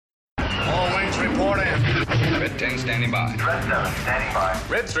report in. Red 10 standing by. Red 7 standing by.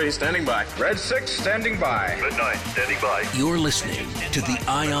 Red 3 standing by. Red 6 standing by. Red 9 standing by. You're listening to the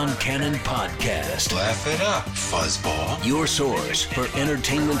Ion Cannon Podcast. Laugh it up, fuzzball. Your source for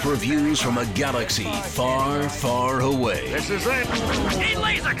entertainment reviews from a galaxy far, far away. This is it. Hey,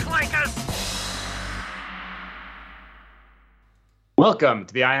 laser clankers! Welcome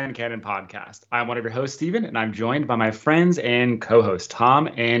to the Ion Cannon Podcast. I'm one of your hosts, Steven, and I'm joined by my friends and co-hosts, Tom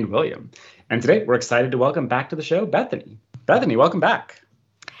and William. And today, we're excited to welcome back to the show, Bethany. Bethany, welcome back.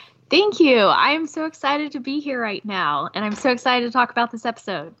 Thank you. I am so excited to be here right now, and I'm so excited to talk about this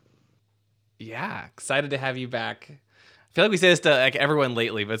episode. Yeah, excited to have you back. I feel like we say this to like everyone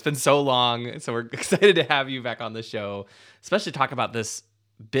lately, but it's been so long, so we're excited to have you back on the show, especially to talk about this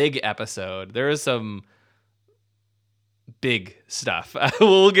big episode. There is some big stuff.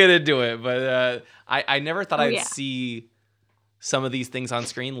 We'll get into it, but I never thought I'd see some of these things on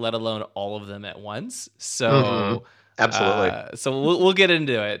screen, let alone all of them at once. So Absolutely. So we'll get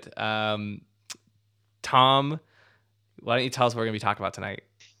into it. Tom, why don't you tell us what we're going to be talking about tonight?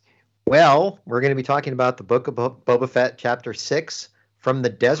 Well, we're going to be talking about the Book of Boba Fett, Chapter 6, From the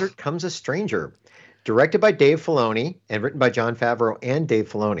Desert Comes a Stranger, directed by Dave Filoni and written by Jon Favreau and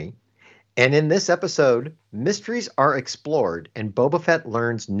Dave Filoni. And in this episode, mysteries are explored and Boba Fett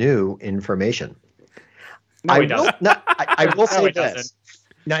learns new information. No, he doesn't. I will say No, he this. doesn't.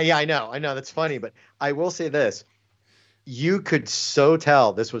 No, yeah, I know, that's funny, but I will say this. You could so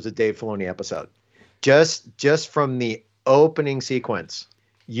tell this was a Dave Filoni episode. Just from the opening sequence,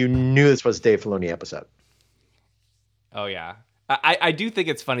 you knew this was a Dave Filoni episode. Oh, yeah. I do think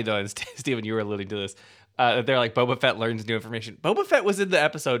it's funny, though, and Steven, you were alluding to this. They're like, Boba Fett learns new information. Boba Fett was in the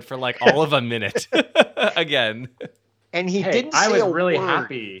episode for like all of a minute again. And he didn't say I was a really word.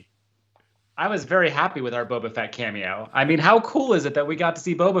 happy. I was very happy with our Boba Fett cameo. I mean, how cool is it that we got to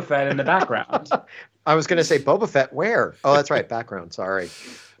see Boba Fett in the background? I was going to say Boba Fett where? Oh, that's right. Background. Sorry.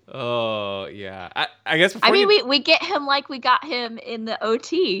 Oh, yeah. I guess I mean, we get him like we got him in the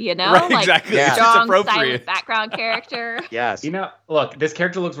OT, you know? Right, like exactly. Yeah. It's strong, appropriate. silent background character. Yes. You know, look, this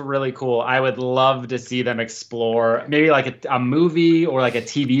character looks really cool. I would love to see them explore maybe like a movie or like a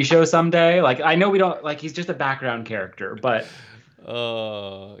TV show someday. Like, I know we don't, like, he's just a background character, but...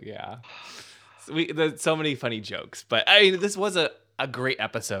 Oh, yeah. There's so many funny jokes. But, I mean, this was a great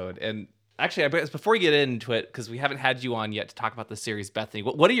episode. And actually, before we get into it, because we haven't had you on yet to talk about the series, Bethany,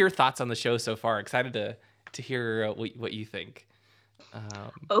 what are your thoughts on the show so far? Excited to hear what you think.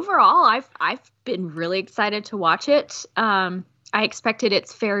 Overall, I've been really excited to watch it. I expected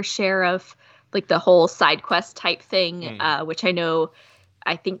its fair share of like the whole side quest type thing, which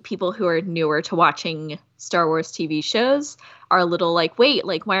I think people who are newer to watching Star Wars TV shows are a little like, wait,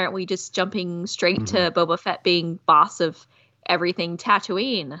 like why aren't we just jumping straight to Boba Fett being boss of everything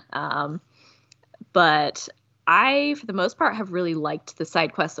Tatooine? But I, for the most part, have really liked the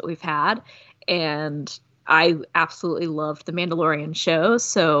side quests that we've had, and I absolutely loved the Mandalorian show,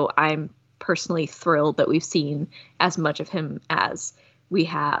 so I'm personally thrilled that we've seen as much of him as we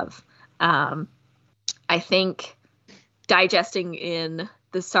have. I think digesting in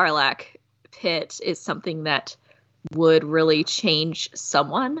the Sarlacc pit is something that would really change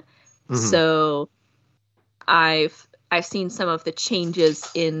someone. So I've seen some of the changes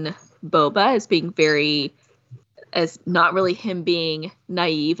in Boba as being as not really him being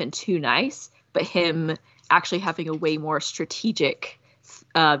naive and too nice, but him actually having a way more strategic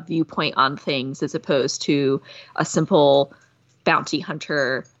viewpoint on things as opposed to a simple bounty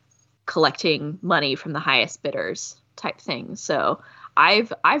hunter collecting money from the highest bidders type thing. So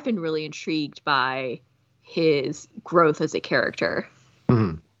I've been really intrigued by his growth as a character.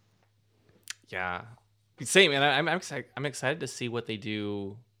 Yeah. Same, and I'm excited to see what they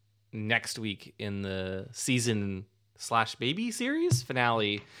do next week in the season/baby series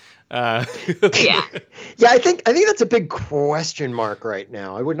finale. Yeah. Yeah, I think that's a big question mark right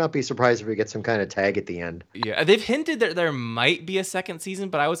now. I would not be surprised if we get some kind of tag at the end. Yeah, they've hinted that there might be a second season,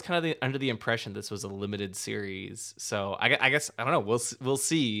 but I was kind of under the impression this was a limited series. So I guess I don't know. We'll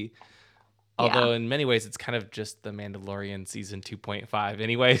see. Although in many ways it's kind of just the Mandalorian season 2.5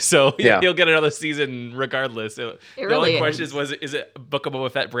 anyway, so he'll get another season regardless. The really only question is it Book of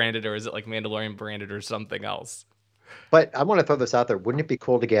Boba Fett branded or is it like Mandalorian branded or something else? But I want to throw this out there. Wouldn't it be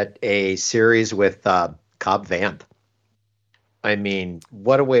cool to get a series with Cobb Vanth? I mean,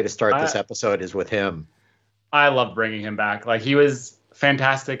 what a way to start this episode is with him. I love bringing him back. Like, he was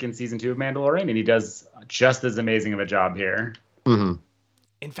fantastic in season 2 of Mandalorian, and he does just as amazing of a job here. Mm-hmm.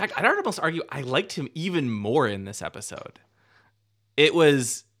 In fact, I'd almost argue I liked him even more in this episode. He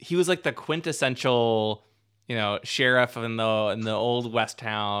was like the quintessential, sheriff in the old West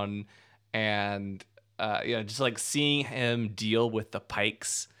town, and just like seeing him deal with the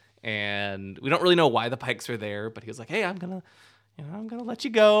Pikes, and we don't really know why the Pikes are there, but he was like, "Hey, I'm gonna let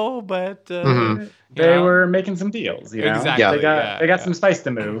you go," but they were making some deals. Exactly. They got some spice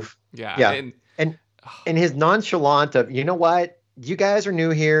to move. Yeah. And his nonchalant of, you know what, you guys are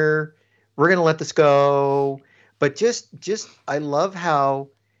new here, we're gonna let this go, but just I love how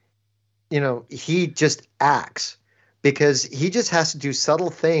he just acts, because he just has to do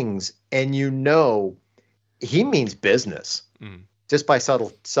subtle things, and he means business just by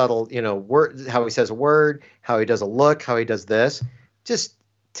subtle word, how he says a word, how he does a look, how he does this. Just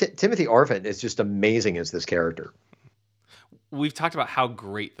Timothy Olyphant is just amazing as this character. We've talked about how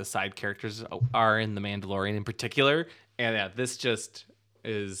great the side characters are in The Mandalorian in particular, and this just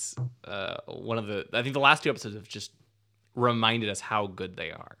is one of the. I think the last 2 episodes have just reminded us how good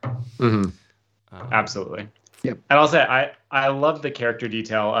they are. Mm-hmm. Absolutely. Yep. And I'll say I love the character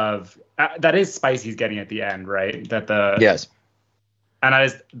detail of that is spice he's getting at the end, right? Yes.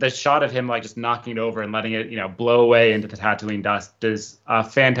 And the shot of him like just knocking it over and letting it blow away into the Tatooine dust does a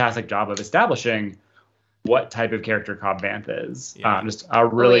fantastic job of establishing what type of character Cobb Vanth is. Just a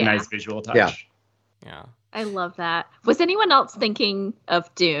really nice visual touch. Yeah. I love that. Was anyone else thinking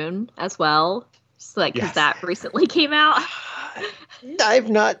of Dune as well? Just like, because that recently came out. I've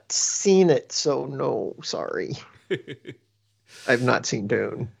not seen it, so no, sorry. I've not seen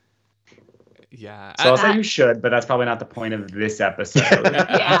Dune. Yeah. So I'll say you should, but that's probably not the point of this episode.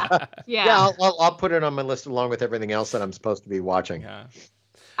 Yeah. I'll put it on my list along with everything else that I'm supposed to be watching. Yeah.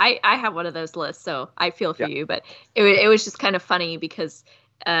 I have one of those lists, so I feel for you, but it was just kind of funny because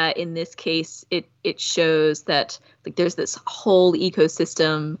in this case, it shows that like there's this whole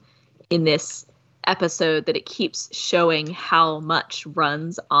ecosystem in this episode that it keeps showing how much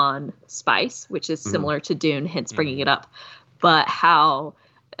runs on spice, which is similar to Dune, hence bringing it up, but how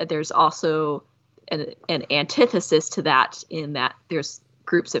there's also an antithesis to that, in that there's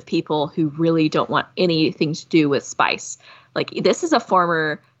groups of people who really don't want anything to do with spice. Like, this is a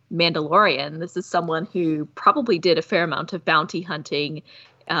former Mandalorian. This is someone who probably did a fair amount of bounty hunting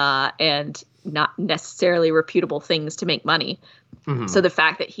and not necessarily reputable things to make money. Mm-hmm. So the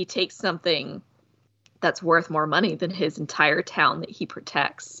fact that he takes something that's worth more money than his entire town that he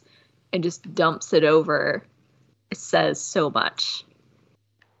protects and just dumps it over, it says so much.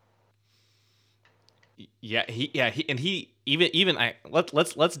 Let's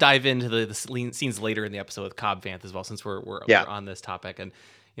dive into the scenes later in the episode with Cobb Vanth as well, since we're on this topic. And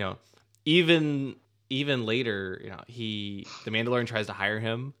even later, the Mandalorian tries to hire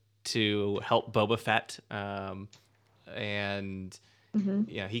him to help Boba Fett, and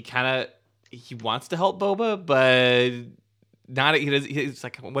he wants to help Boba, but not. He's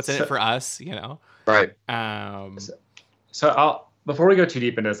like, what's in it for us, Right. So before we go too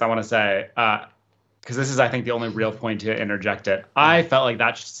deep into this, I want to say, because this is, I think, the only real point to interject it. I felt like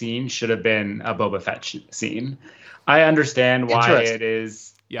that scene should have been a Boba Fett scene. I understand why it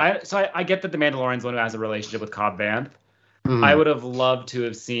is. Yeah. I get that the Mandalorian's one who has a relationship with Cobb Vanth. Mm-hmm. I would have loved to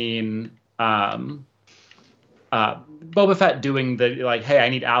have seen Boba Fett doing the, like, hey, I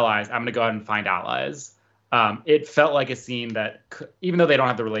need allies. I'm going to go out and find allies. It felt like a scene that, even though they don't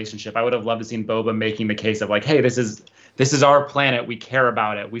have the relationship, I would have loved to seen Boba making the case of, like, hey, this is our planet. We care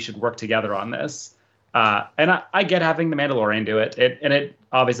about it. We should work together on this. And I get having the Mandalorian do it. It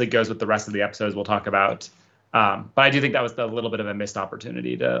obviously goes with the rest of the episodes we'll talk about. But I do think that was a little bit of a missed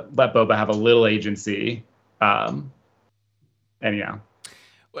opportunity to let Boba have a little agency. Trying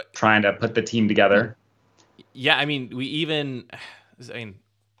to put the team together. Yeah, I mean,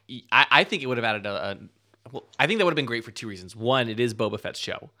 I think it would have added I think that would have been great for two reasons. One, it is Boba Fett's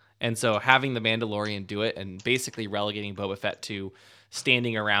show. And so having the Mandalorian do it and basically relegating Boba Fett to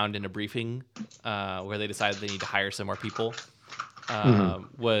standing around in a briefing where they decided they need to hire some more people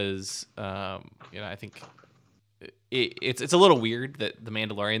was, I think it's a little weird that the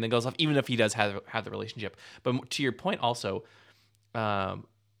Mandalorian then goes off, even if he does have the relationship. But to your point also,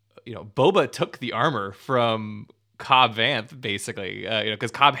 Boba took the armor from Cobb Vanth, basically,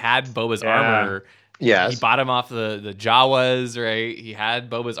 because Cobb had Boba's armor. Yes. He bought him off the Jawas, right? He had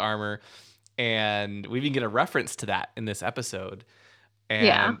Boba's armor, and we even get a reference to that in this episode.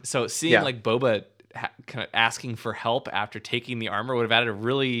 And so seeing like Boba kind of asking for help after taking the armor would have added a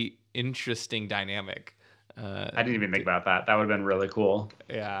really interesting dynamic. I didn't even think about that. That would have been really cool.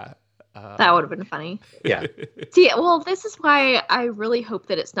 Yeah. That would have been funny. Yeah. See, well, this is why I really hope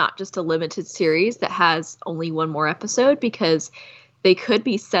that it's not just a limited series that has only one more episode, because they could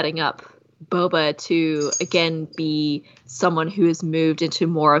be setting up Boba to again be someone who has moved into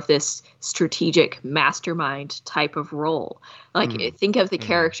more of this strategic mastermind type of role. Like think of the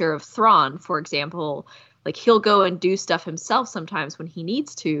character of Thrawn, for example. Like he'll go and do stuff himself sometimes when he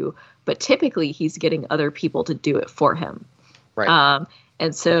needs to, but typically he's getting other people to do it for him. Right.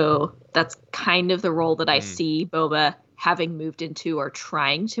 And so that's kind of the role that I see Boba having moved into or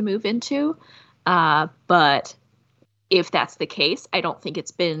trying to move into. But if that's the case, I don't think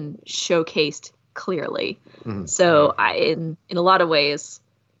it's been showcased clearly. So in a lot of ways,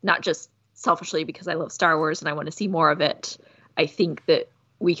 not just selfishly because I love Star Wars and I want to see more of it, I think that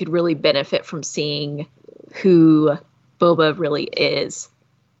we could really benefit from seeing who Boba really is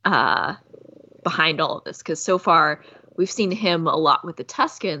behind all of this. Because so far, we've seen him a lot with the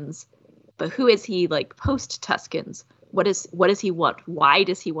Tuskens, but who is he like post Tuskens? What does he want? Why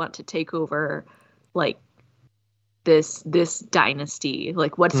does he want to take over like this dynasty?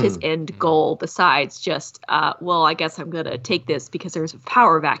 Like what's his end goal besides just well, I guess I'm gonna take this because there's a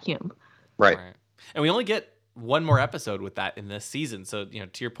power vacuum. Right. And we only get one more episode with that in this season. So, to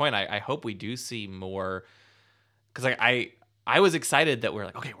your point, I hope we do see more, because I was excited that we're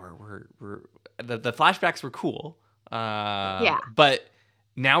like, okay, we're the flashbacks were cool. But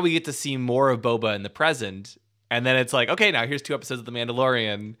now we get to see more of Boba in the present, and then it's like, okay, now here's 2 episodes of The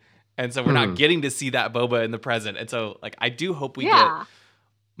Mandalorian, and so we're not getting to see that Boba in the present. And so, like, I do hope we get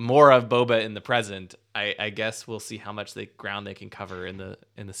more of Boba in the present. I guess we'll see how much ground they can cover in the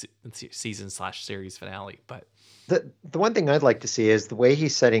season/series finale. But the one thing I'd like to see is the way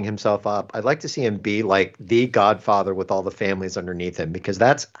he's setting himself up. I'd like to see him be like the Godfather with all the families underneath him, because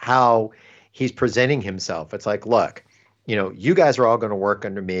that's how he's presenting himself. It's like, look, you guys are all going to work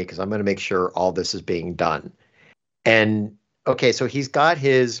under me because I'm going to make sure all this is being done. And okay, so he's got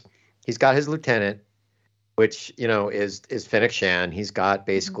his lieutenant, which is Fennec Shan. He's got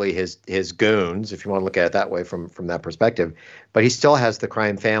basically his goons, if you want to look at it that way from that perspective. But he still has the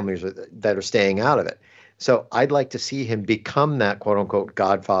crime families that are staying out of it. So I'd like to see him become that quote unquote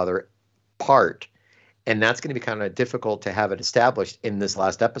Godfather part, and that's going to be kind of difficult to have it established in this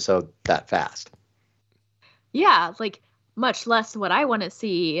last episode that fast. Yeah, like much less what I want to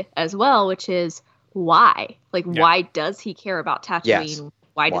see as well, which is why. Like, why does he care about Tatooine? Yes.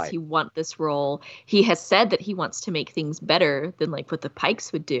 Why does he want this role? He has said that he wants to make things better than like what the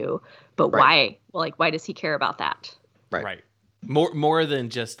Pikes would do, but why? Well, like, why does he care about that? Right. More than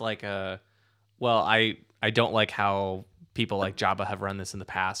just like I don't like how people like Jabba have run this in the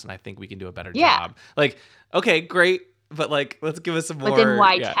past, and I think we can do a better job. Like, okay, great, but like, let's give us some more. But then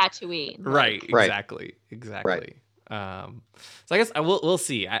why Tatooine? Right. Exactly. Right. So I guess we'll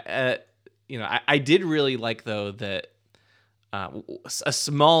see. I did really like though that a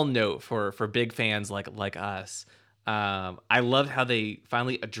small note for big fans like us. I loved how they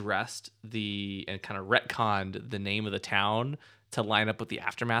finally addressed and kind of retconned the name of the town to line up with the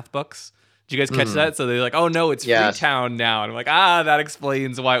Aftermath books. Did you guys catch that? So they're like, oh no, it's Freetown now. And I'm like, that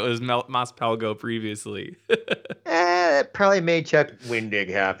explains why it was Mos Pelgo previously. It probably made Chuck Wendig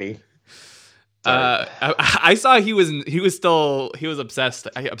happy. I saw he was upset,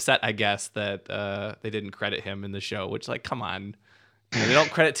 I guess, that they didn't credit him in the show, which, like, come on. They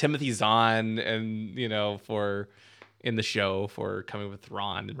don't credit Timothy Zahn and for in the show for coming with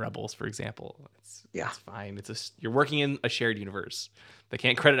Thrawn and Rebels, for example. It's fine. You're working in a shared universe. They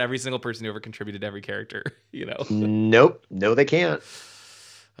can't credit every single person who ever contributed to every character, Nope. No, they can't.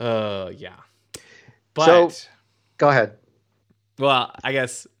 Yeah. But so, go ahead. Well, I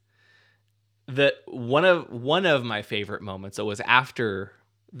guess that one of my favorite moments was after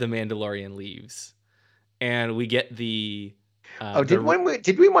the Mandalorian leaves, and we get the. Did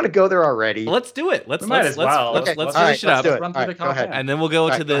we want to go there already? Let's do it. Let's finish it up. Let's run through the content. And then we'll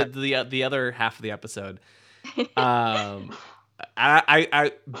go to the other half of the episode.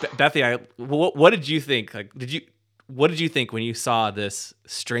 Bethany, what did you think? Like, what did you think when you saw this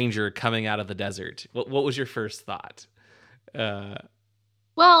stranger coming out of the desert? What was your first thought?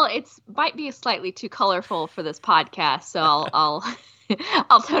 Well, it might be slightly too colorful for this podcast, so I'll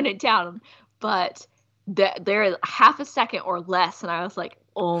I'll tone it down. But there is half a second or less, and I was like,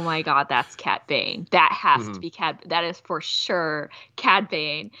 "Oh my God, that's Cad Bane! That has to be Cad. That is for sure Cad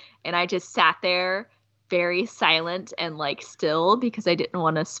Bane." And I just sat there, very silent and like still, because I didn't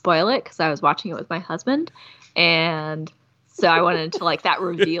want to spoil it because I was watching it with my husband, and so I wanted to like that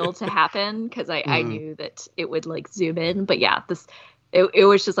reveal to happen because I knew that it would like zoom in. But yeah, it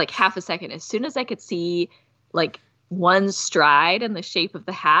was just like half a second. As soon as I could see like one stride and the shape of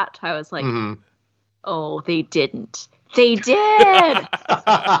the hat, I was like, oh, they didn't. They did.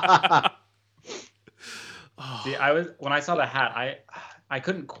 See, when I saw the hat,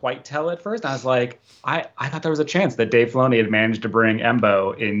 couldn't quite tell at first. I was like, I thought there was a chance that Dave Filoni had managed to bring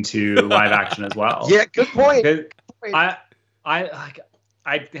Embo into live action as well. Yeah, good point. I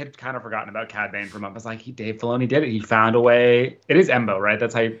had kind of forgotten about Cad Bane for a month. I was like, Dave Filoni did it. He found a way. It is Embo, right?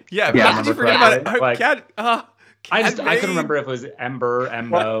 That's how. Yeah. How did you forget about it? Like, Cad I couldn't remember if it was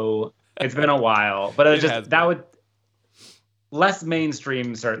Embo. It's been a while, but it just that would less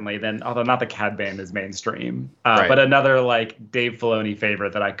mainstream certainly than, although not the Cad Bane is mainstream, but another like Dave Filoni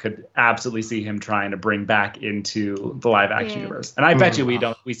favorite that I could absolutely see him trying to bring back into the live action universe. And I bet you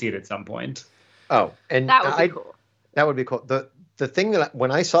we see it at some point. Oh, and that would be cool. That would be cool. The thing that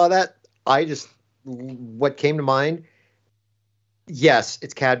when I saw that, what came to mind, yes,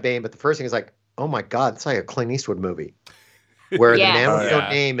 it's Cad Bane, but the first thing is like, oh my God, it's like a Clint Eastwood movie where the man with no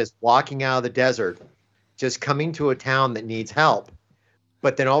name is walking out of the desert, just coming to a town that needs help.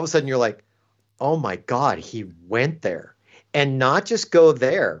 But then all of a sudden you're like, oh my God, he went there. And not just go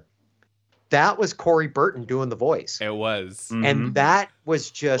there. That was Corey Burton doing the voice. It was. Mm-hmm. And that was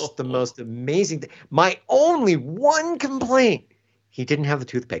just the most amazing thing. My only one complaint, he didn't have the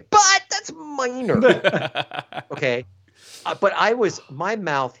toothpick. But that's minor. Okay. But my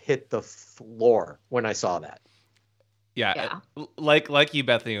mouth hit the floor when I saw that. Yeah. Like you,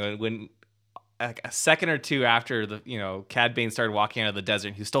 Bethany, when like a second or two after Cad Bane started walking out of the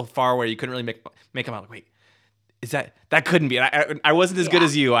desert, he was still far away. You couldn't really make him out. Like, wait, is that couldn't be? I wasn't as good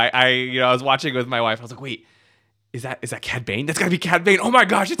as you. I was watching with my wife. I was like, wait, is that Cad Bane? That's gotta be Cad Bane. Oh my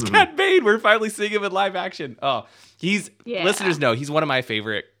gosh, it's Cad Bane. We're finally seeing him in live action. Oh, listeners know he's one of my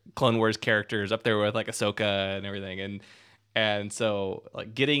favorite Clone Wars characters, up there with like Ahsoka and everything. And so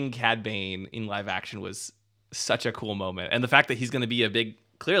like getting Cad Bane in live action was such a cool moment. And the fact that he's going to be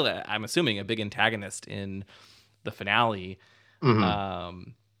clearly, I'm assuming, a big antagonist in the finale.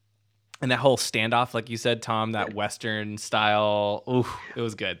 Mm-hmm. And that whole standoff, like you said, Tom, that Western style, it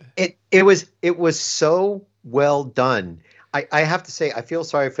was good. It was so well done. I have to say, I feel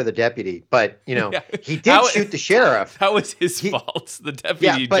sorry for the deputy, but he did shoot the sheriff. That was his fault. The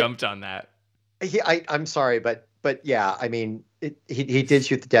deputy jumped on that. I'm sorry, but yeah, I mean, he did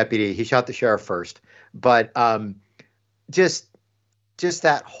shoot the deputy. He shot the sheriff first, but just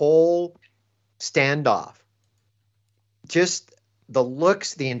that whole standoff, just the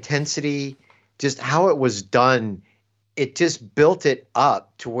looks, the intensity, just how it was done, it just built it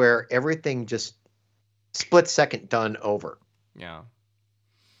up to where everything just split second done over. Yeah,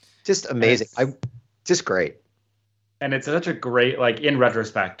 just amazing. Just great. And it's such a great, like, in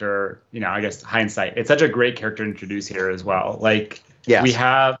retrospect, or, I guess hindsight, it's such a great character to introduce here as well. Like, he's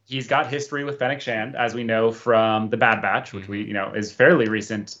got history with Fennec Shand, as we know from The Bad Batch, which we, is fairly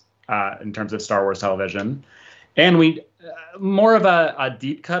recent in terms of Star Wars television. And we, more of a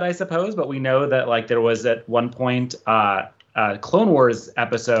deep cut, I suppose, but we know that, like, there was at one point a Clone Wars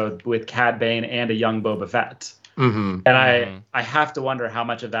episode with Cad Bane and a young Boba Fett. Mm-hmm. And I have to wonder how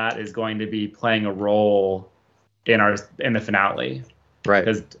much of that is going to be playing a role in the finale, right?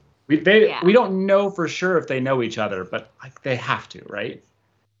 Because we don't know for sure if they know each other, but like they have to, right?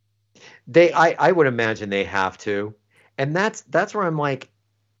 I would imagine they have to, and that's where I'm like,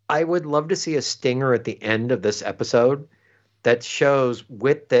 I would love to see a stinger at the end of this episode that shows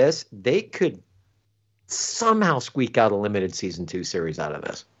with this they could somehow squeak out a limited season 2 series out of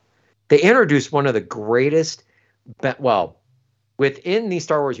this. They introduced one of the greatest, within the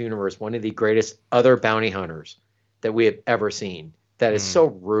Star Wars universe, one of the greatest other bounty hunters that we have ever seen, that is so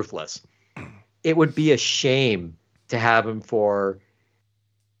ruthless. It would be a shame to have him for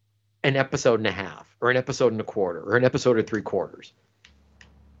an episode and a half, or an episode and a quarter, or an episode and 3/4.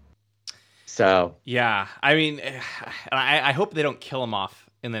 So yeah, I mean, I hope they don't kill him off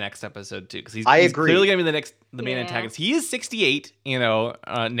in the next episode too, because he's clearly gonna be the main antagonist. He is 68,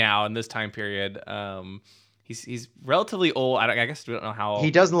 now in this time period. He's relatively old. I guess we don't know how.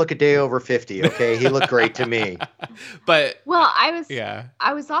 He doesn't look a day over 50. Okay, he looked great to me. But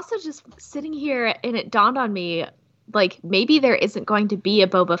I was also just sitting here, and it dawned on me, like, maybe there isn't going to be a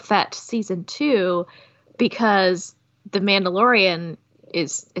Boba Fett season 2 because the Mandalorian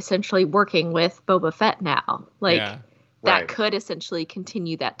is essentially working with Boba Fett now. Like that could essentially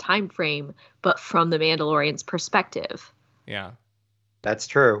continue that time frame, but from the Mandalorian's perspective. Yeah, that's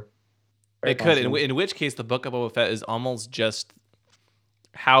true. It could, in which case the Book of Boba Fett is almost just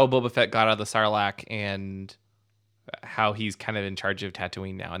how Boba Fett got out of the Sarlacc and how he's kind of in charge of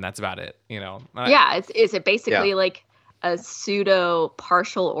Tatooine now, and that's about it. Is it basically like a pseudo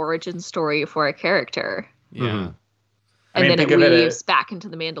partial origin story for a character? Yeah, and then it weaves back into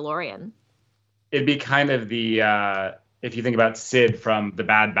the Mandalorian. It'd be kind of the if you think about Sid from The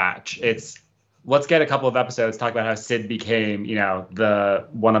Bad Batch, it's let's get a couple of episodes talk about how Sid became, the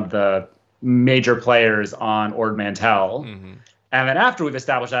one of the major players on Ord Mantell. Mm-hmm. And then after we've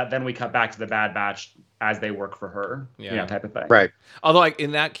established that, then we cut back to the Bad Batch as they work for her, type of thing. Right. Although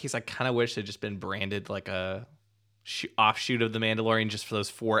in that case, I kind of wish it had just been branded like a offshoot of The Mandalorian just for those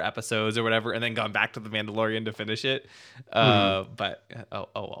 4 episodes or whatever, and then gone back to The Mandalorian to finish it. But oh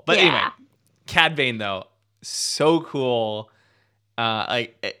well. But anyway, Cad Bane though, so cool. I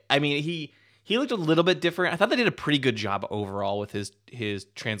mean, he looked a little bit different. I thought they did a pretty good job overall with his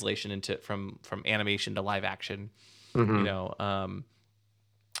translation into from animation to live action. Mm-hmm.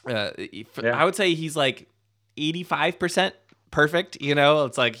 I would say he's like 85% perfect.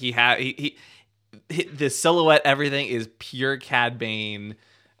 It's like he the silhouette, everything is pure Cad Bane.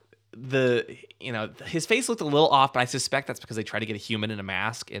 His face looked a little off, but I suspect that's because they try to get a human in a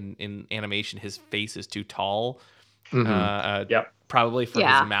mask, and in animation his face is too tall. Mm-hmm. Probably for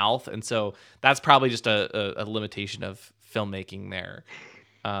his mouth, and so that's probably just a limitation of filmmaking there.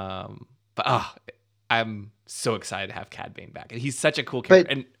 But I'm so excited to have Cad Bane back, and he's such a cool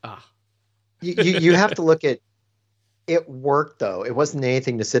character. You have to look at it. Worked though. It wasn't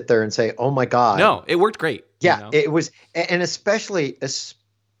anything to sit there and say, "Oh my god." No, it worked great. Yeah, it was, and especially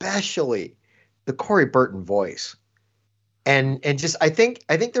the Corey Burton voice, and just I think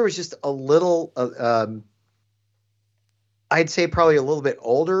there was just a little. I'd say probably a little bit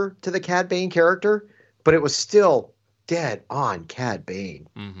older to the Cad Bane character, but it was still dead on Cad Bane.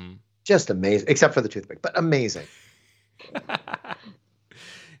 Mm-hmm. Just amazing, except for the toothpick, but amazing.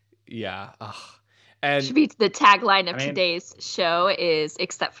 Yeah. And should be the tagline of today's show is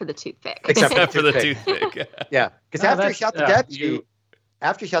 "except for the toothpick." Except for the toothpick. Yeah, because after he shot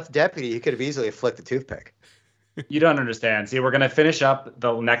the deputy, he could have easily flicked the toothpick. You don't understand. See, we're going to finish up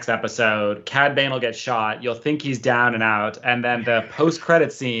the next episode. Cad Bane will get shot. You'll think he's down and out. And then the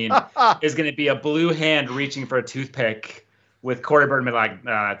post-credit scene is going to be a blue hand reaching for a toothpick with Corey Burton like,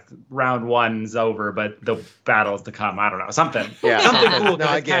 round 1's over, but the battle's to come. I don't know. Something. Yeah. Something cool. No,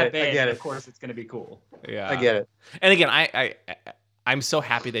 I get it. Bane, I get it. Of course, it's going to be cool. Yeah. I get it. And again, I'm so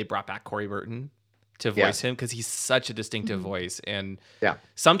happy they brought back Corey Burton to voice him, because he's such a distinctive voice. And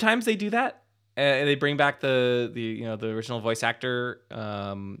sometimes they do that. And they bring back the original voice actor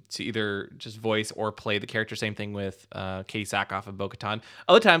to either just voice or play the character. Same thing with Katie Sackhoff and Bo-Katan.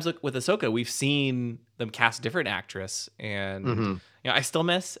 Other times, look, with Ahsoka, we've seen them cast a different actress, and I still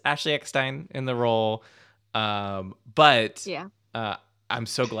miss Ashley Eckstein in the role. But I'm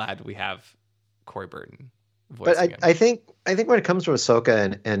so glad we have Corey Burton voicing him. I think when it comes to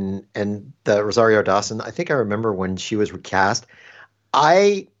Ahsoka and the Rosario Dawson, I think I remember when she was recast.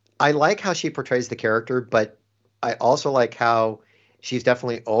 I like how she portrays the character, but I also like how she's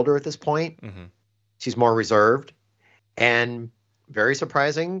definitely older at this point. Mm-hmm. She's more reserved, and very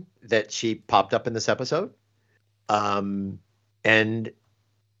surprising that she popped up in this episode. And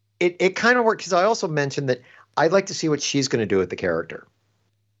it kind of worked, because I also mentioned that I'd like to see what she's going to do with the character.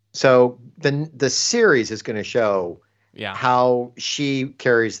 So the series is going to show how she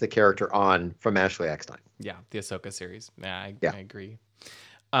carries the character on from Ashley Eckstein. Yeah, the Ahsoka series. I agree.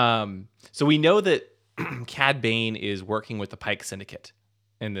 So we know that Cad Bane is working with the Pike Syndicate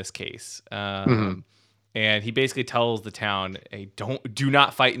in this case. And he basically tells the town, "Hey, do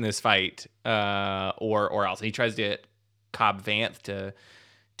not fight in this fight, or else." And he tries to get Cobb Vanth to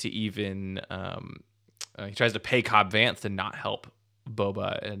even he tries to pay Cobb Vanth to not help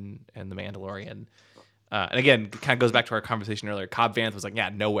Boba and the Mandalorian. And again, it kind of goes back to our conversation earlier. Cobb Vanth was like, "Yeah,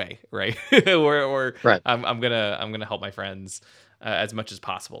 no way, right? or right. I'm gonna help my friends as much as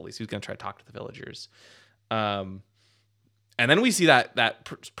possible. At least he was gonna try to talk to the villagers." And then we see that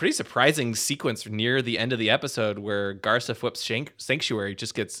pretty surprising sequence near the end of the episode where Garsa Fwip's sanctuary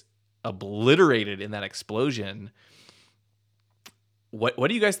just gets obliterated in that explosion. What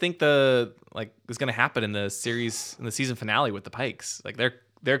do you guys think is going to happen in the season finale with the Pikes? Like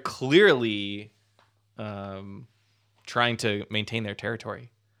they're clearly trying to maintain their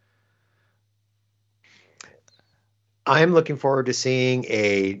territory. I'm looking forward to seeing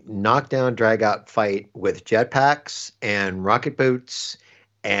a knockdown, drag-out fight with jetpacks and rocket boots,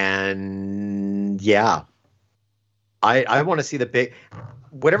 and I want to see the big.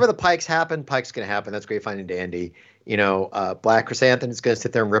 Whatever the Pikes happen, Pike's going to happen. That's great, fine and dandy. Black Chrysanthemum is going to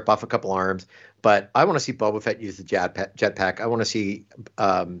sit there and rip off a couple arms, but I want to see Boba Fett use the jetpack. I want to see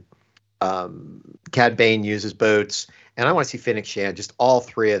Cad Bane use his boots, and I want to see Fennec Shand. Just all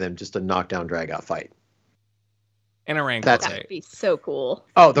three of them, just a knockdown, drag-out fight. And a Rancor. That would be so cool.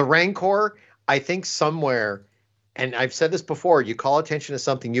 Oh, the Rancor, I think somewhere, and I've said this before, you call attention to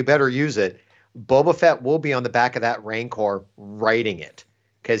something, you better use it. Boba Fett will be on the back of that Rancor writing it.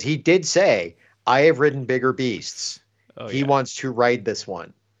 Because he did say, I have ridden bigger beasts. He wants to ride this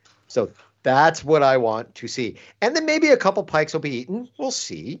one. So that's what I want to see. And then maybe a couple pikes will be eaten. We'll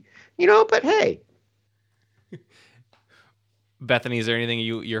see. But hey. Bethany, is there anything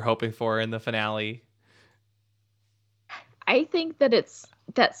you're hoping for in the finale? I think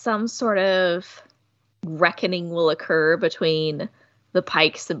that some sort of reckoning will occur between the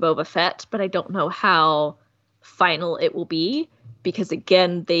Pikes and Boba Fett, but I don't know how final it will be because,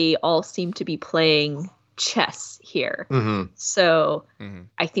 again, they all seem to be playing chess here. Mm-hmm. So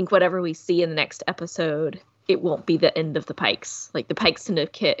I think whatever we see in the next episode, it won't be the end of the Pikes. Like, the Pike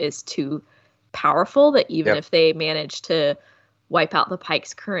Syndicate is too powerful that even if they manage to wipe out the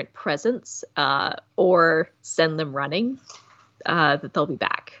Pike's current presence or send them running, that they'll be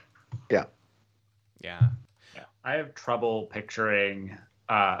back. Yeah. I have trouble picturing,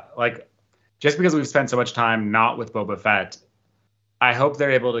 just because we've spent so much time not with Boba Fett, I hope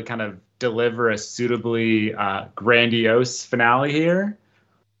they're able to kind of deliver a suitably grandiose finale here,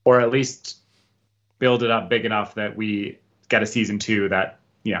 or at least build it up big enough that we get a season 2 that,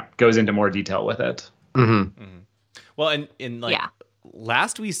 goes into more detail with it. Mm-hmm. Mm-hmm. Well,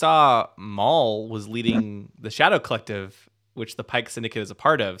 last we saw, Maul was leading the Shadow Collective, which the Pike Syndicate is a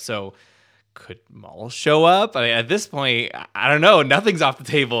part of. So could Maul show up? I mean, at this point, I don't know. Nothing's off the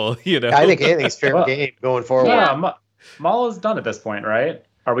table, I think anything's fair game going forward. Yeah, Maul is done at this point, right?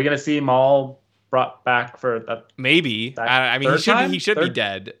 Are we going to see Maul brought back for that? Maybe. I mean, he should be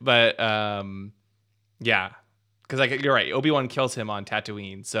dead, but yeah, because you're right. Obi-Wan kills him on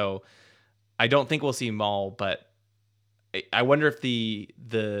Tatooine, so I don't think we'll see Maul. But I wonder if the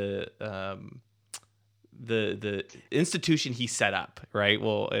institution he set up, right,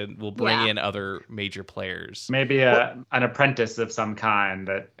 will bring in other major players. Maybe an apprentice of some kind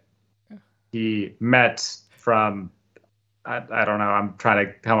that he met from. I don't know. I'm trying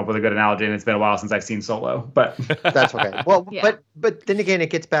to come up with a good analogy, and it's been a while since I've seen Solo, but that's okay. Well, but then again,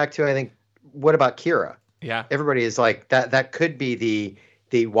 it gets back to, I think, what about Kira? Yeah, everybody is like that. That could be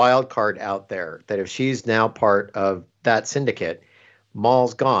the wild card out there. That if she's now part of that syndicate,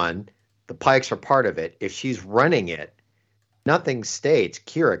 Maul's gone. The Pikes are part of it. If she's running it, nothing states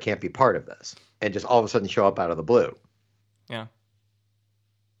Kira can't be part of this and just all of a sudden show up out of the blue. Yeah.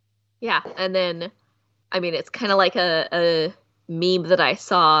 Yeah, and then, I mean, it's kind of like a meme that I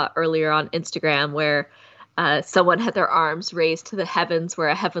saw earlier on Instagram where someone had their arms raised to the heavens where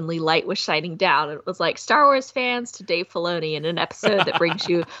a heavenly light was shining down. And it was like Star Wars fans to Dave Filoni in an episode that brings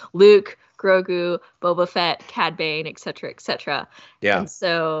you Luke, Grogu, Boba Fett, Cad Bane, etc., etc. Yeah. And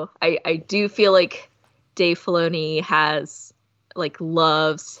so I do feel like Dave Filoni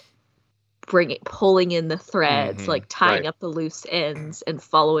loves pulling in the threads, tying up the loose ends and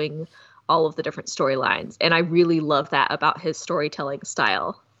following all of the different storylines. And I really love that about his storytelling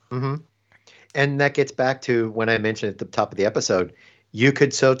style. Mm-hmm. And that gets back to when I mentioned at the top of the episode, you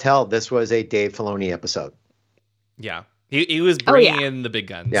could so tell this was a Dave Filoni episode. Yeah. He was bringing in the big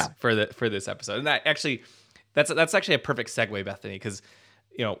guns for this episode. And that actually, that's actually a perfect segue, Bethany, because,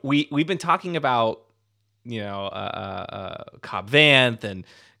 we've been talking about, Cobb Vanth and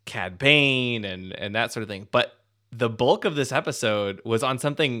Cad Bane and that sort of thing. But the bulk of this episode was on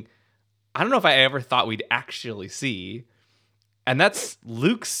something I don't know if I ever thought we'd actually see. And that's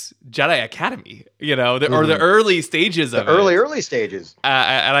Luke's Jedi Academy, or the early stages of it. Early stages.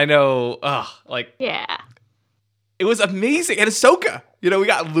 And I know, it was amazing. And Ahsoka, we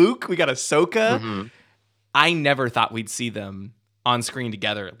got Luke, we got Ahsoka. Mm-hmm. I never thought we'd see them on screen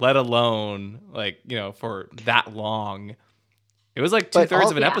together, let alone for that long. It was like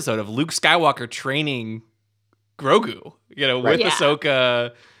 2/3 of an episode of Luke Skywalker training Grogu, with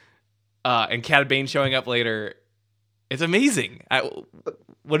Ahsoka and Cad Bane showing up later. It's amazing.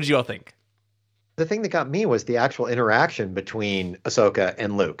 What did you all think? The thing that got me was the actual interaction between Ahsoka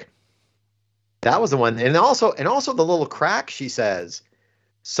and Luke. That was the one, and also the little crack she says,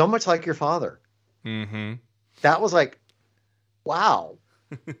 "So much like your father." Mm-hmm. That was like, wow.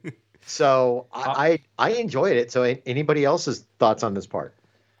 So I enjoyed it. So anybody else's thoughts on this part?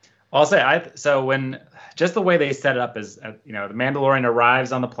 I'll say when just the way they set it up is, the Mandalorian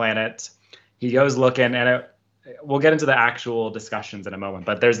arrives on the planet, he goes looking, and we'll get into the actual discussions in a moment.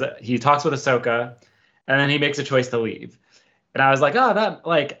 But he talks with Ahsoka, and then he makes a choice to leave. And I was like,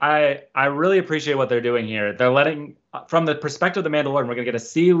 I really appreciate what they're doing here. They're letting, from the perspective of the Mandalorian, we're going to get to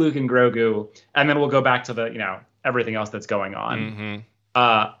see Luke and Grogu, and then we'll go back to the, everything else that's going on.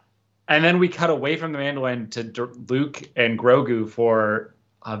 Mm-hmm. And then we cut away from the Mandalorian to Luke and Grogu for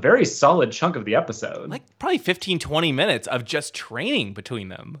a very solid chunk of the episode. Like probably 15, 20 minutes of just training between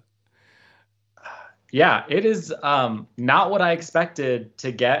them. Yeah, it is not what I expected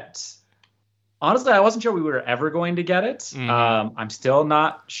to get honestly, I wasn't sure we were ever going to get it. Mhm. I'm still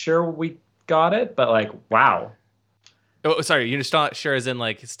not sure we got it, but like, wow. Oh, sorry, you're just not sure as in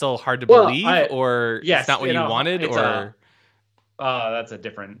like it's still hard to Well, believe, or yes, it's not what you you know, wanted, it's or that's a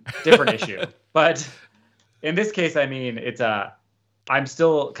different issue. But in this case, I mean, I'm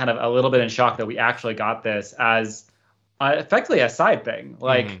still kind of a little bit in shock that we actually got this as effectively a side thing.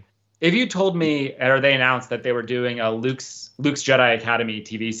 Like, if you told me, or they announced that they were doing a Luke's Jedi Academy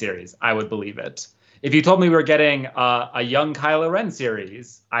TV series, I would believe it. If you told me we were getting a young Kylo Ren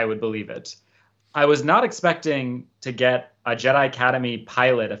series, I would believe it. I was not expecting to get a Jedi Academy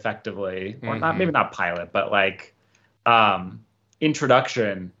pilot, effectively, or not, maybe not pilot, but like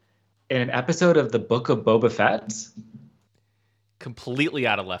introduction in an episode of the Book of Boba Fett. completely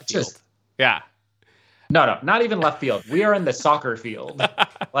out of left field. Yeah. No, not even left field. We are in the soccer field.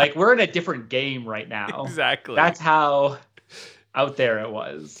 Like, we're in a different game right now. Exactly. That's how out there it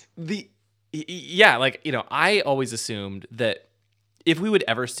was. Yeah, like, you know, I always assumed that if we would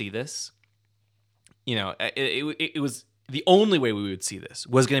ever see this, you know, it was the only way we would see this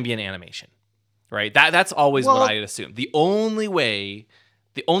was going to be an animation, right? That's always what I had assumed. The only way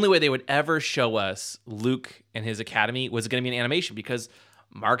they would ever show us Luke and his academy was going to be an animation, because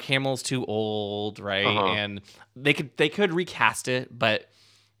Mark Hamill's too old, right? And they could recast it, but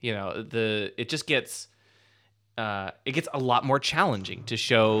you know, it just gets a lot more challenging to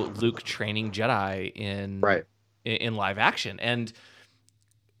show Luke training Jedi in live action. And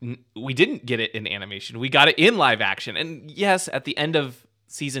we didn't get it in animation. We got it in live action. And yes, at the end of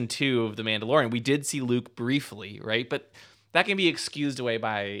season 2 of The Mandalorian, we did see Luke briefly, right? But that can be excused away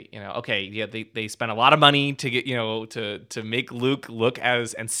by, you know, okay, yeah, they spent a lot of money to get, you know, to make Luke look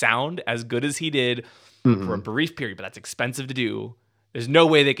and sound as good as he did for a brief period, but that's expensive to do. There's no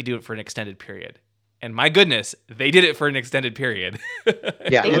way they could do it for an extended period. And my goodness, they did it for an extended period.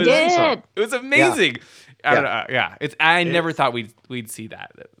 Yeah, They did. It was amazing. I don't know. Yeah, I never thought we'd see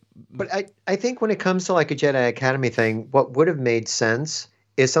that. But I think when it comes to like a Jedi Academy thing, what would have made sense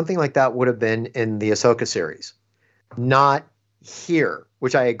is something like that would have been in the Ahsoka series, not here,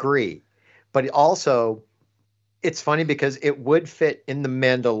 which I agree. But also, it's funny because it would fit in the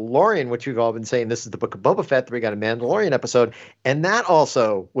Mandalorian, which we've all been saying this is the Book of Boba Fett, that we got a Mandalorian episode, and that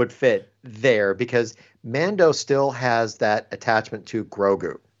also would fit there because Mando still has that attachment to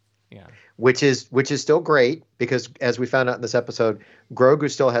Grogu. Yeah. Which is still great because, as we found out in this episode, Grogu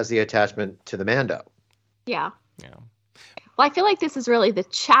still has the attachment to the Mando. Yeah. Yeah. Well, I feel like this is really the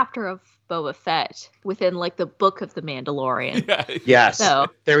chapter of Boba Fett within like the book of the Mandalorian. Yes. So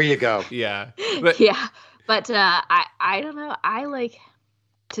there you go. Yeah. yeah. But I don't know. I like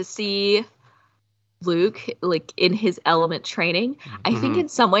to see Luke like in his element training. I think in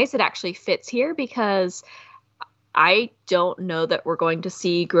some ways it actually fits here because I don't know that we're going to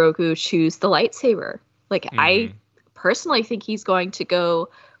see Grogu choose the lightsaber. Like, I personally think he's going to go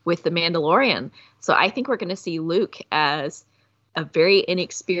with the Mandalorian. So I think we're going to see Luke as a very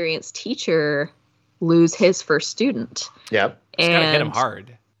inexperienced teacher lose his first student. Yep. It's got to hit him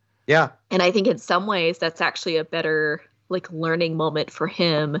hard. Yeah. And I think in some ways that's actually a better like learning moment for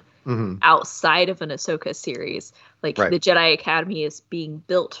him outside of an Ahsoka series. Like the Jedi Academy is being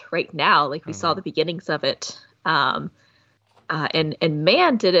built right now. Like we saw the beginnings of it. And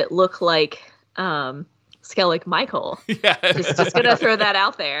man, did it look like Skellig Michael. Yeah. Just gonna throw that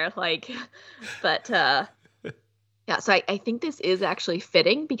out there. Like, but yeah, so I think this is actually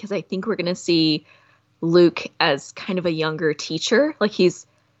fitting because I think we're gonna see Luke as kind of a younger teacher. Like he's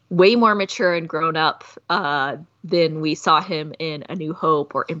way more mature and grown up than we saw him in A New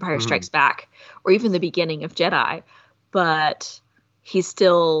Hope or Empire Strikes Back or even the beginning of Jedi. But he's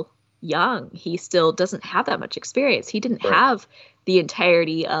still young. He still doesn't have that much experience. He didn't have the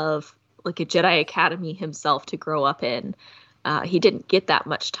entirety of like a Jedi Academy himself to grow up in. He didn't get that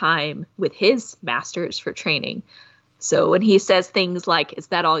much time with his masters for training. So when he says things like, "Is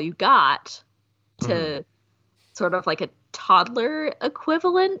that all you got?" to sort of like a toddler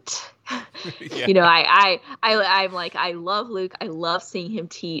equivalent, you know, I'm like, I love Luke. I love seeing him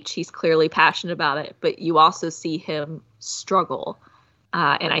teach. He's clearly passionate about it, but you also see him struggle.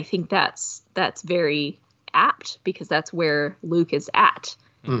 And I think that's very apt because that's where Luke is at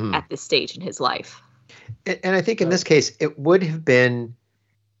this stage in his life. And I think in this case, it would have been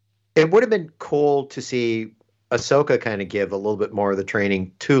cool to see Ahsoka kind of give a little bit more of the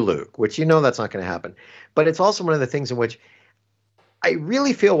training to Luke, which you know that's not going to happen. But it's also one of the things in which I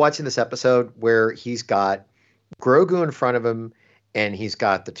really feel watching this episode where he's got Grogu in front of him and he's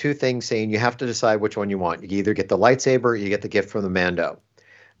got the two things saying you have to decide which one you want. You either get the lightsaber or you get the gift from the Mando.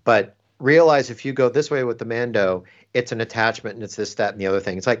 But realize if you go this way with the Mando, it's an attachment and it's this, that, and the other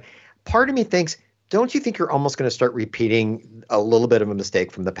thing. It's like part of me thinks, don't you think you're almost going to start repeating a little bit of a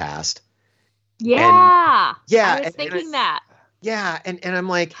mistake from the past? Yeah. Yeah. I was thinking that. Yeah. And I'm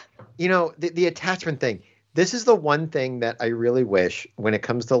like, the attachment thing. This is the one thing that I really wish when it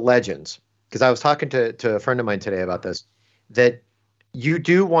comes to Legends, because I was talking to a friend of mine today about this, that you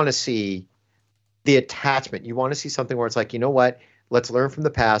do want to see the attachment. You want to see something where it's like, you know what? Let's learn from the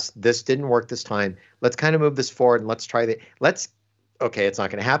past. This didn't work this time. Let's kind of move this forward and let's try that. Okay, it's not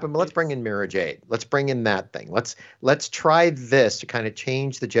going to happen, but let's bring in Mara Jade. Let's bring in that thing. Let's try this to kind of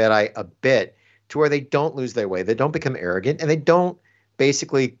change the Jedi a bit to where they don't lose their way. They don't become arrogant and they don't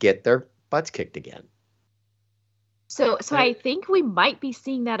basically get their butts kicked again. So I think we might be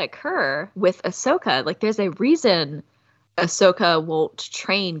seeing that occur with Ahsoka. Like, there's a reason Ahsoka won't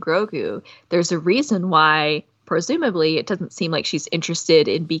train Grogu. There's a reason why, presumably, it doesn't seem like she's interested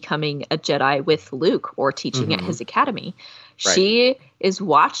in becoming a Jedi with Luke or teaching at his academy. Right. She is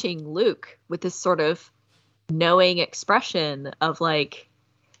watching Luke with this sort of knowing expression of like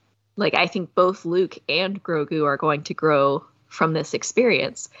I think both Luke and Grogu are going to grow from this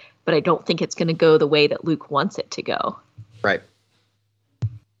experience, but I don't think it's going to go the way that Luke wants it to go. Right.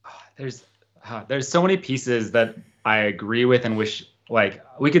 There's so many pieces that I agree with and wish, like,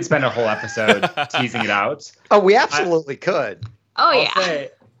 we could spend a whole episode teasing it out. Oh, we absolutely could. I'll say,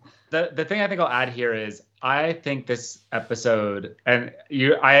 the thing I think I'll add here is I think this episode, and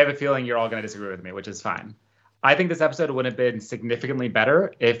I have a feeling you're all going to disagree with me, which is fine. I think this episode would have been significantly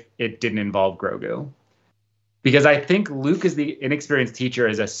better if it didn't involve Grogu. Because I think Luke as the inexperienced teacher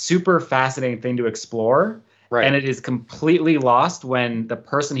is a super fascinating thing to explore. Right. And it is completely lost when the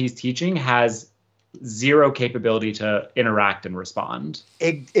person he's teaching has zero capability to interact and respond.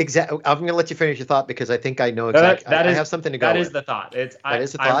 Exactly. I'm going to let you finish your thought because I think I know exactly. I have something to go with. That is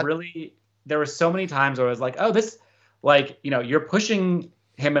the thought. I really, there were so many times where I was like, oh, this, like, you're pushing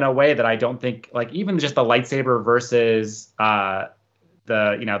him in a way that I don't think, like, even just the lightsaber versus the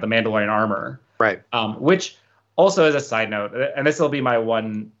Mandalorian armor. Right. Which also, as a side note, and this will be my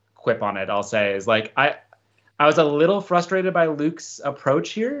one quip on it, I'll say, is like, I was a little frustrated by Luke's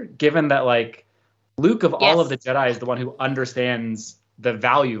approach here, given that, like, Luke of all of the Jedi is the one who understands the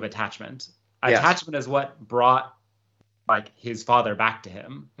value of attachment. Yes. Attachment is what brought, like, his father back to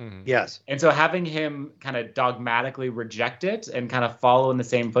him. Mm-hmm. Yes. And so having him kind of dogmatically reject it and kind of follow in the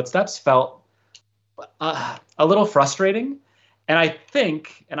same footsteps felt a little frustrating. And I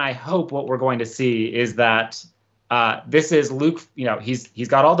think, and I hope what we're going to see is that this is Luke, he's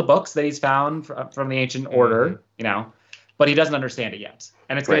got all the books that he's found from the Ancient Order, but he doesn't understand it yet.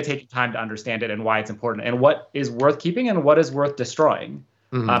 And it's going to take time to understand it and why it's important and what is worth keeping and what is worth destroying.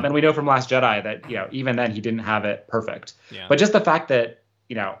 Mm-hmm. And we know from Last Jedi that, even then he didn't have it perfect. Yeah. But just the fact that,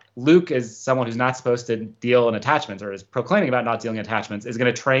 Luke is someone who's not supposed to deal in attachments or is proclaiming about not dealing in attachments is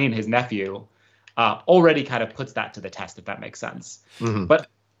going to train his nephew already kind of puts that to the test, if that makes sense. Mm-hmm. But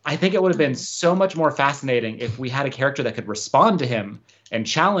I think it would have been so much more fascinating if we had a character that could respond to him and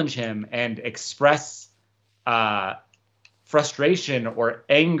challenge him and express frustration or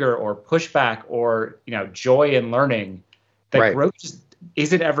anger or pushback or, joy in learning that Grogu just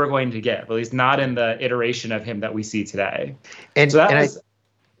isn't ever going to get, at least not in the iteration of him that we see today. And so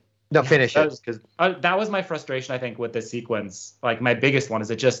that finish it. That was my frustration, I think, with this sequence. Like, my biggest one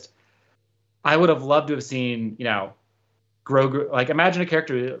is I would have loved to have seen, Grogu, like, imagine a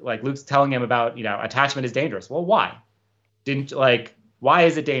character like Luke's telling him about, attachment is dangerous. Well, why? Why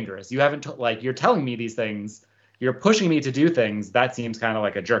is it dangerous? You haven't, you're telling me these things. You're pushing me to do things. That seems kind of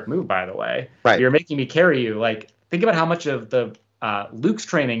like a jerk move, by the way. Right. You're making me carry you. Like, think about how much of the Luke's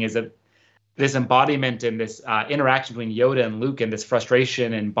training is this embodiment and this interaction between Yoda and Luke and this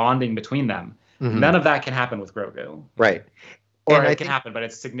frustration and bonding between them. Mm-hmm. None of that can happen with Grogu. Right. Or it can happen, but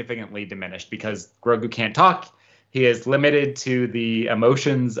it's significantly diminished because Grogu can't talk. He is limited to the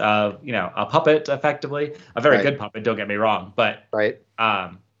emotions of, a puppet, effectively. A very good puppet, don't get me wrong. But,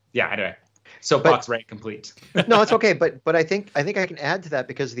 anyway. Soapbox rant complete. No, it's okay. But I think I can add to that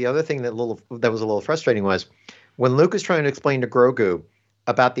because the other thing that was a little frustrating was when Luke was trying to explain to Grogu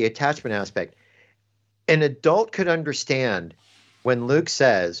about the attachment aspect, an adult could understand when Luke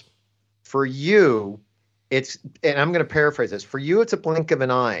says, for you, it's, and I'm going to paraphrase this, for you, it's a blink of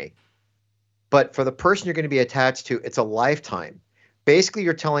an eye. But for the person you're going to be attached to, it's a lifetime. Basically,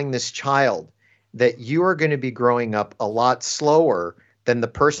 you're telling this child that you are going to be growing up a lot slower than the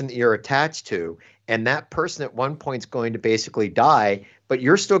person that you're attached to. And that person at one point is going to basically die, but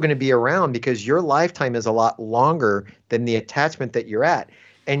you're still going to be around because your lifetime is a lot longer than the attachment that you're at.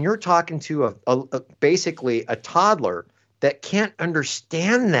 And you're talking to basically a toddler that can't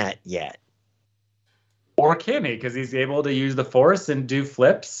understand that yet. Or can he? Because he's able to use the Force and do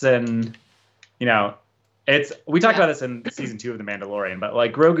flips, and we talked about this in season 2 of The Mandalorian, but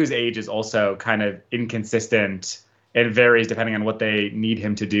like Grogu's age is also kind of inconsistent and varies depending on what they need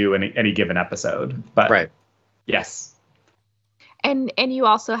him to do in any given episode. But right. Yes. And you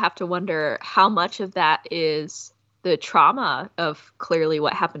also have to wonder how much of that is the trauma of clearly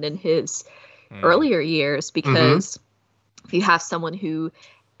what happened in his earlier years, because if you have someone who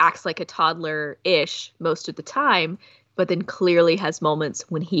acts like a toddler-ish most of the time, but then clearly has moments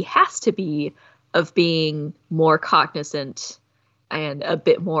when he has to be of being more cognizant and a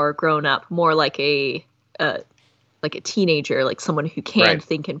bit more grown up, more like a teenager, like someone who can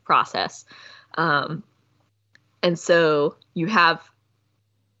think and process. And so you have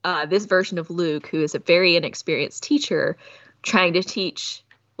this version of Luke, who is a very inexperienced teacher, trying to teach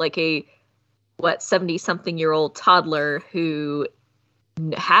like a 70-something-year-old toddler who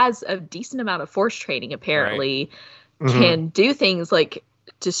has a decent amount of Force training, apparently, can do things like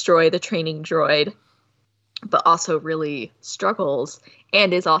destroy the training droid, but also really struggles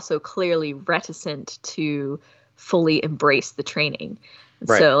and is also clearly reticent to fully embrace the training.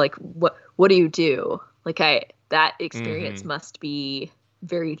 So like, what do you do? Like that experience must be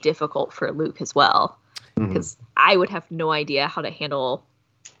very difficult for Luke as well, because I would have no idea how to handle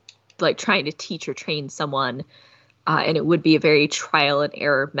like trying to teach or train someone, and it would be a very trial and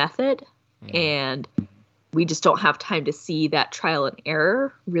error method, and we just don't have time to see that trial and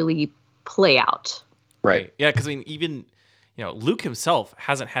error really play out. Right. Yeah, because I mean, even Luke himself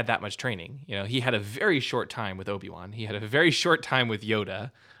hasn't had that much training. He had a very short time with Obi-Wan. He had a very short time with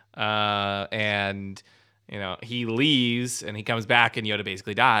Yoda, and he leaves and he comes back and Yoda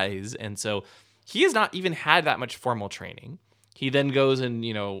basically dies, and so he has not even had that much formal training. He then goes and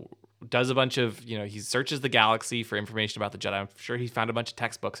does a bunch of he searches the galaxy for information about the Jedi. I'm sure he found a bunch of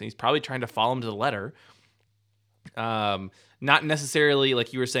textbooks, and he's probably trying to follow them to the letter. Not necessarily,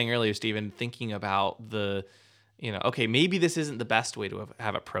 like you were saying earlier, Stephen, thinking about the, okay, maybe this isn't the best way to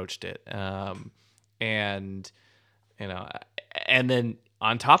have approached it. And then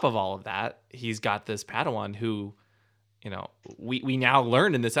on top of all of that, he's got this Padawan who, we now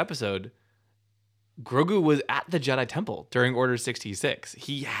learn in this episode, Grogu was at the Jedi Temple during Order 66.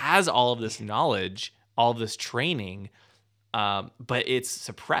 He has all of this knowledge, all of this training, but it's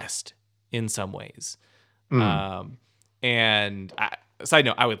suppressed in some ways. And side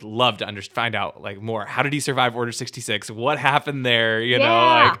note, I would love to find out like more. How did he survive Order 66? What happened there?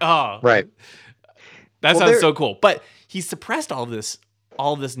 Right. That sounds so cool. But he suppressed all this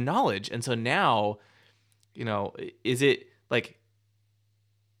knowledge, and so now, is it like,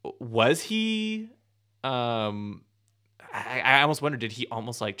 was he? I almost wonder, did he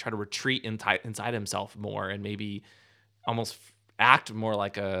almost like try to retreat inside himself more and maybe almost act more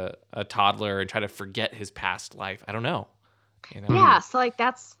like a toddler and try to forget his past life? I don't know. Yeah, so like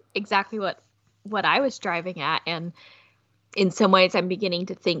that's exactly what I was driving at, and in some ways I'm beginning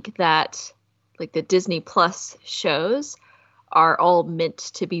to think that like the Disney Plus shows are all meant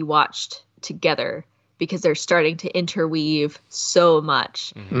to be watched together, because they're starting to interweave so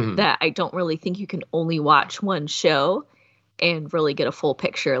much that I don't really think you can only watch one show and really get a full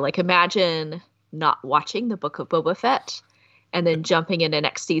picture. Like imagine not watching the Book of Boba Fett and then jumping into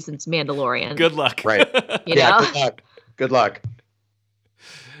next season's Mandalorian. Good luck. Right. Good luck.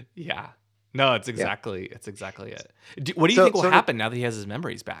 Yeah. No, it's exactly it. What do you think will happen now that he has his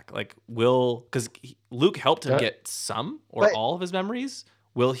memories back? Like, because Luke helped him get some or all of his memories.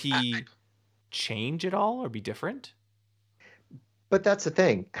 Will he change it all or be different? But that's the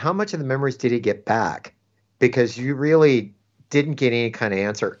thing. How much of the memories did he get back? Because you really didn't get any kind of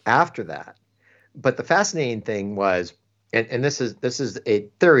answer after that. But the fascinating thing was, and this is a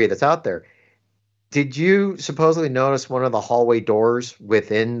theory that's out there. Did you supposedly notice one of the hallway doors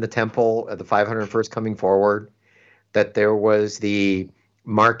within the temple of the 501st coming forward, that there was the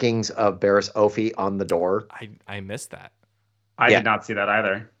markings of Barriss Offee on the door? I missed that. I did not see that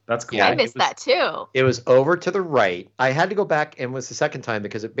either. That's cool. Yeah, I missed that too. It was over to the right. I had to go back, and it was the second time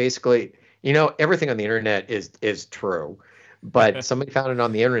because it basically, everything on the internet is true. But somebody found it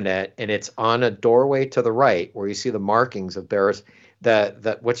on the internet, and it's on a doorway to the right where you see the markings of Barriss,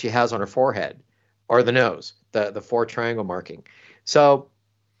 what she has on her forehead. Or the nose, the 4 triangle marking. So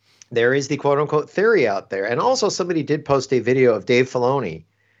there is the quote unquote theory out there. And also somebody did post a video of Dave Filoni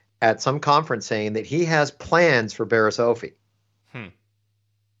at some conference saying that he has plans for Barriss Offee.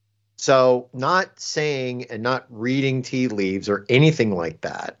 So not saying and not reading tea leaves or anything like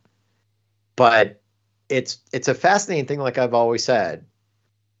that. But it's a fascinating thing, like I've always said.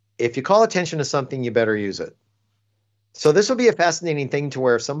 If you call attention to something, you better use it. So this will be a fascinating thing to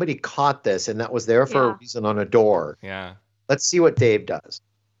where if somebody caught this and that was there for a reason on a door. Yeah. Let's see what Dave does.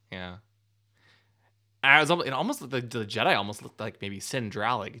 Yeah. It almost the Jedi almost looked like maybe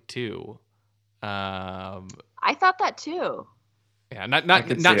Sindralig too. I thought that too. Yeah, not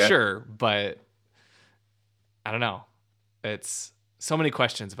sure, but I don't know. It's so many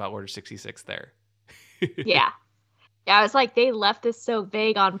questions about Order 66 there. Yeah. I was like, they left this so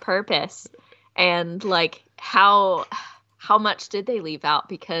vague on purpose. And like how much did they leave out?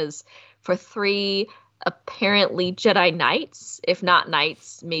 Because for 3 apparently Jedi Knights, if not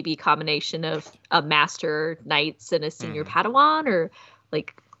Knights, maybe a combination of a Master Knights and a Senior Padawan, or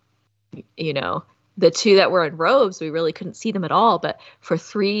like, you know, the 2 that were in robes, we really couldn't see them at all. But for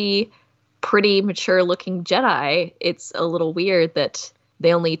 3 pretty mature looking Jedi, it's a little weird that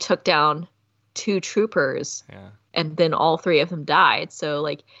they only took down 2 troopers. Yeah. And then all 3 of them died. So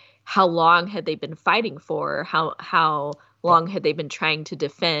like, how long had they been fighting for? How long had they been trying to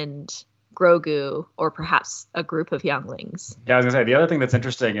defend Grogu, or perhaps a group of younglings? Yeah, I was gonna say, the other thing that's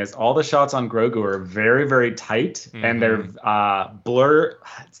interesting is all the shots on Grogu are very, very tight, and they're blur.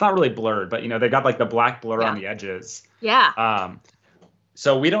 It's not really blurred, but you know, they got like the black blur on the edges. Yeah.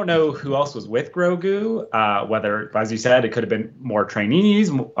 So we don't know who else was with Grogu. Whether, as you said, it could have been more trainees,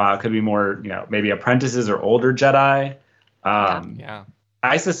 could be more, you know, maybe apprentices or older Jedi. Yeah.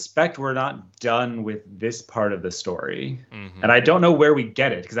 I suspect we're not done with this part of the story, and I don't know where we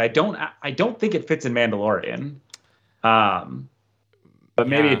get it, because I don't think it fits in Mandalorian. But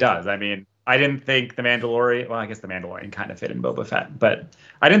maybe it does. I mean, I didn't think the Mandalorian. Well, I guess the Mandalorian kind of fit in Boba Fett, but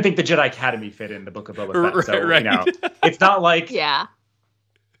I didn't think the Jedi Academy fit in the Book of Boba Fett. So you know, it's not like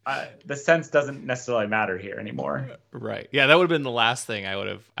the sense doesn't necessarily matter here anymore. Right. Yeah, that would have been the last thing I would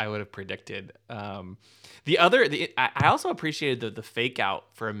have predicted. I also appreciated the fake out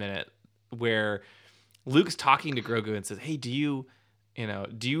for a minute where Luke's talking to Grogu and says, "Hey, do you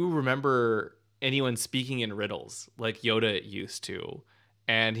remember anyone speaking in riddles like Yoda used to?"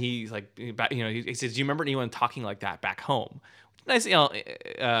 And he's like, he says, "Do you remember anyone talking like that back home?" Nice,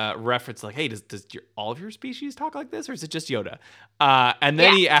 reference like, "Hey, does all of your species talk like this, or is it just Yoda?" And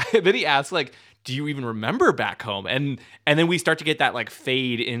then he asks like, "Do you even remember back home?" And then we start to get that like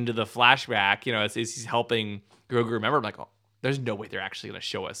fade into the flashback, you know, as he's helping Grogu remember. I'm like, oh, there's no way they're actually going to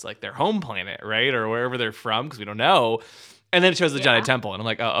show us like their home planet, right, or wherever they're from, because we don't know. And then it shows the Jedi Temple, and I'm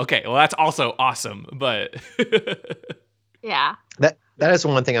like, oh, okay, well that's also awesome, but yeah, that is the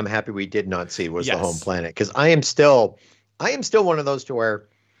one thing I'm happy we did not see was the home planet, because I am still one of those to where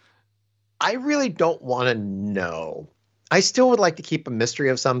I really don't want to know. I still would like to keep a mystery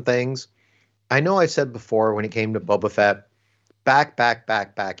of some things. I know I've said before when it came to Boba Fett,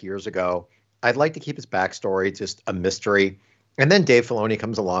 back years ago, I'd like to keep his backstory just a mystery. And then Dave Filoni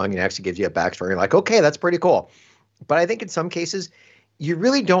comes along and actually gives you a backstory. You're like, okay, that's pretty cool. But I think in some cases, you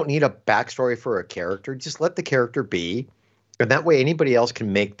really don't need a backstory for a character. Just let the character be. And that way anybody else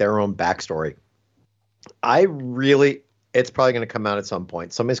can make their own backstory. It's probably going to come out at some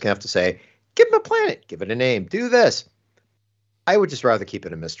point. Somebody's going to have to say, give him a planet, give it a name, do this. I would just rather keep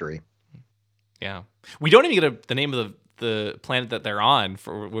it a mystery. Yeah. We don't even get the name of the planet that they're on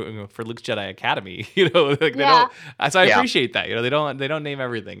for Luke's Jedi Academy. You know, like they don't. So I appreciate that. You know, they don't name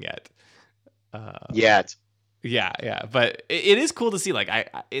everything yet. Yet. Yeah. But it is cool to see. Like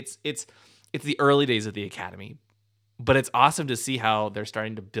it's the early days of the Academy, but it's awesome to see how they're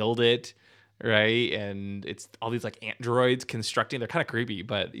starting to build it. Right, and it's all these like androids constructing. They're kind of creepy,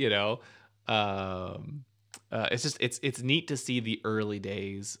 but you know, it's neat to see the early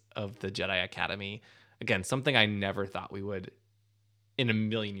days of the Jedi Academy. Again, something I never thought we would, in a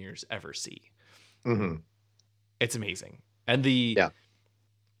million years, ever see. Mm-hmm. It's amazing, and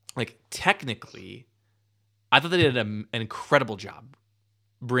like technically, I thought they did an incredible job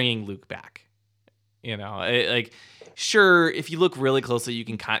bringing Luke back. You know, sure, if you look really closely, you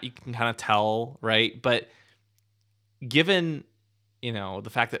can kind of tell, right? But given, you know, the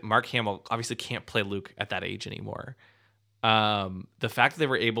fact that Mark Hamill obviously can't play Luke at that age anymore, the fact that they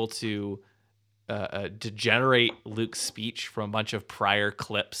were able to generate Luke's speech from a bunch of prior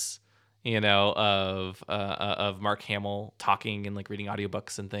clips, you know, of Mark Hamill talking and like reading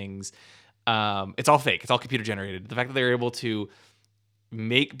audiobooks and things, it's all fake. It's all computer generated. The fact that they were able to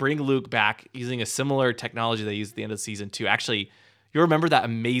bring Luke back using a similar technology they used at the end of season 2. Actually, you remember that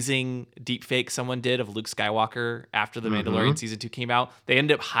amazing deep fake someone did of Luke Skywalker after the Mandalorian season 2 came out? They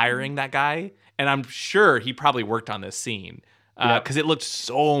ended up hiring that guy, and I'm sure he probably worked on this scene because it looked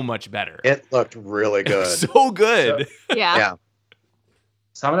so much better. It looked really good. So good. Yeah.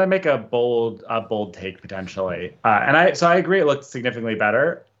 So I'm gonna make a bold take potentially, and I agree it looked significantly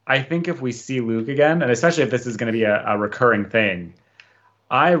better. I think if we see Luke again, and especially if this is going to be a recurring thing,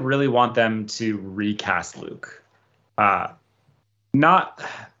 I really want them to recast Luke. Not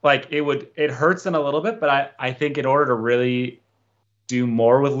like it hurts them a little bit, but I think in order to really do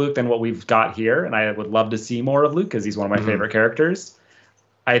more with Luke than what we've got here, and I would love to see more of Luke because he's one of my favorite characters,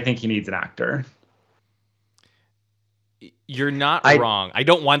 I think he needs an actor. You're not wrong. I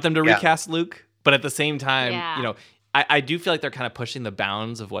don't want them to recast Luke, but at the same time, I do feel like they're kind of pushing the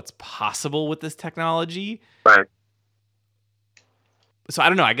bounds of what's possible with this technology. Right. So I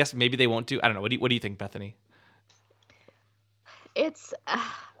don't know. I guess maybe they won't do. I don't know. What do you think, Bethany? It's.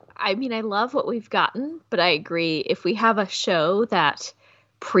 I mean, I love what we've gotten, but I agree. If we have a show that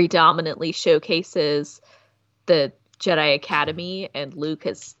predominantly showcases the Jedi Academy and Luke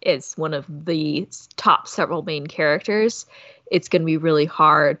is one of the top several main characters, it's going to be really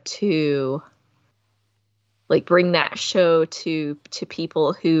hard to bring that show to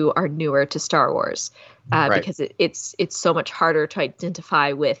people who are newer to Star Wars, because it's so much harder to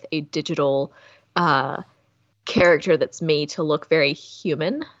identify with a digital character that's made to look very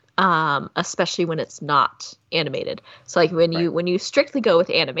human, especially when it's not animated. So when you strictly go with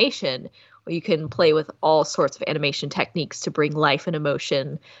animation, you can play with all sorts of animation techniques to bring life and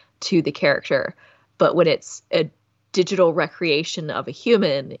emotion to the character. But when it's a digital recreation of a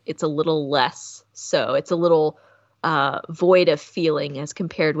human, it's a little less so. It's a little void of feeling as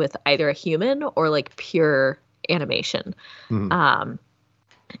compared with either a human or pure animation. Mm-hmm.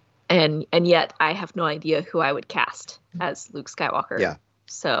 And yet I have no idea who I would cast as Luke Skywalker. Yeah.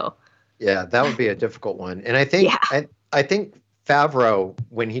 So. Yeah, that would be a difficult one. And I think I think Favreau,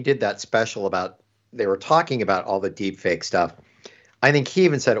 when he did that special they were talking about all the deep fake stuff, I think he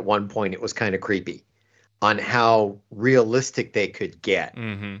even said at one point it was kind of creepy on how realistic they could get.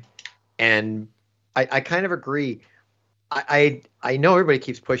 Mm-hmm. And I kind of agree. I know everybody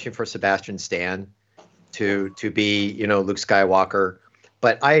keeps pushing for Sebastian Stan to be, Luke Skywalker.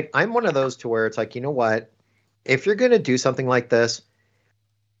 But I'm one of those to where it's like, you know what? If you're going to do something like this,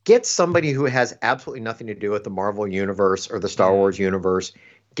 get somebody who has absolutely nothing to do with the Marvel universe or the Star Wars universe.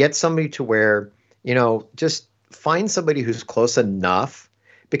 Get somebody to where, just find somebody who's close enough.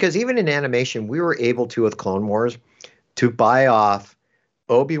 Because even in animation, we were able to, with Clone Wars, to buy off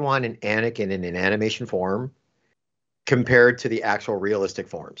Obi-Wan and Anakin in an animation form compared to the actual realistic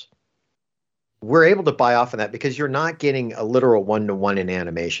forms. We're able to buy off of that because you're not getting a literal one-to-one in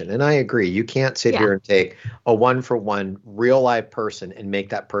animation. And I agree. You can't sit here and take a one-for-one real live person and make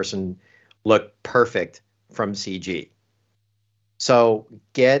that person look perfect from CG. So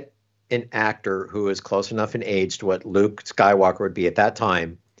get an actor who is close enough in age to what Luke Skywalker would be at that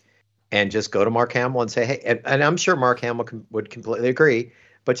time and just go to Mark Hamill and say, hey, and I'm sure Mark Hamill would completely agree,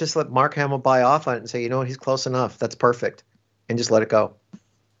 but just let Mark Hamill buy off on it and say, he's close enough. That's perfect. And just let it go.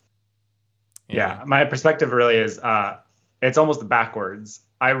 Yeah, my perspective really is it's almost backwards.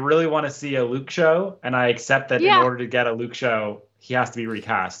 I really want to see a Luke show, and I accept that in order to get a Luke show, he has to be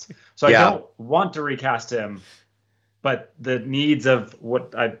recast. So I don't want to recast him, but the needs of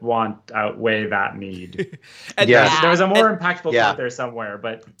what I want outweigh that need. There's a more impactful thought there somewhere,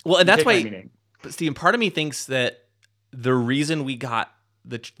 but and that's why. But Stephen, part of me thinks that the reason we got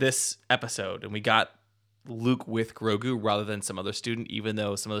this episode and we got Luke with Grogu rather than some other student, even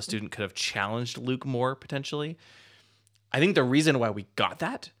though some other student could have challenged Luke more potentially, I think the reason why we got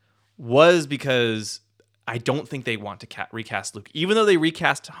that was because I don't think they want to recast Luke, even though they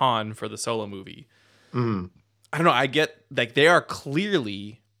recast Han for the Solo movie. Mm. I don't know. I get they are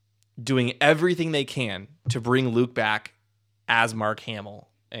clearly doing everything they can to bring Luke back as Mark Hamill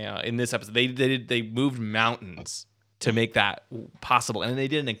in this episode. They moved mountains to make that possible, and they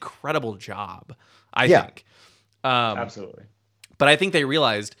did an incredible job. I think. Absolutely. But I think they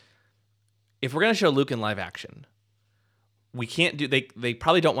realized if we're going to show Luke in live action, we can't do. They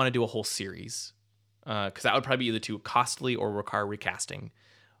probably don't want to do a whole series because that would probably be either too costly or require recasting.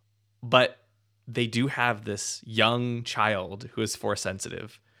 But they do have this young child who is Force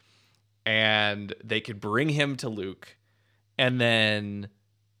sensitive, and they could bring him to Luke, and then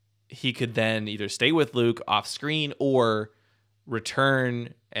he could then either stay with Luke off screen or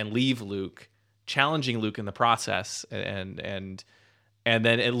return and leave Luke, challenging Luke in the process, and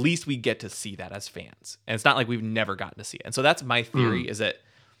then at least we get to see that as fans. And it's not like we've never gotten to see it. And so that's my theory is that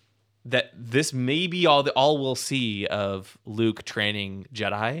this may be all we'll see of Luke training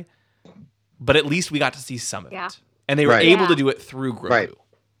Jedi, but at least we got to see some of it. And they were able to do it through Grogu. Right.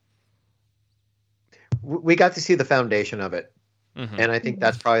 We got to see the foundation of it. Mm-hmm. And I think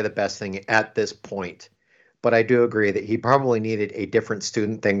that's probably the best thing at this point. But I do agree that he probably needed a different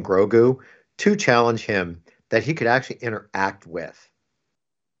student than Grogu to challenge him that he could actually interact with.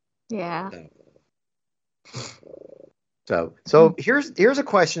 Yeah. So here's a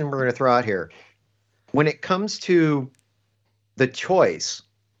question we're going to throw out here. When it comes to the choice,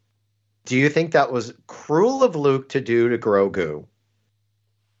 do you think that was cruel of Luke to do to Grogu?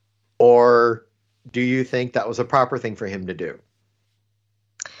 Or do you think that was a proper thing for him to do?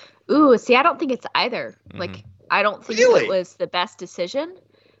 Ooh, see, I don't think it's either. Like, I don't think Really? it was the best decision,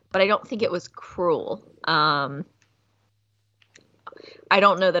 but I don't think it was cruel. I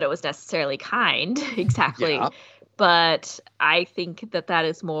don't know that it was necessarily kind, exactly. Yeah. But I think that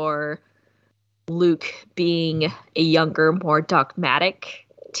is more Luke being a younger, more dogmatic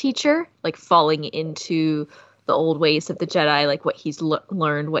teacher, like falling into the old ways of the Jedi, like what he's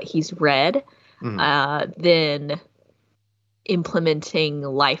learned, what he's read, than implementing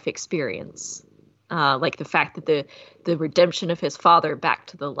life experience. Like the fact that the redemption of his father back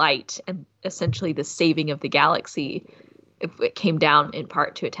to the light and essentially the saving of the galaxy, it came down in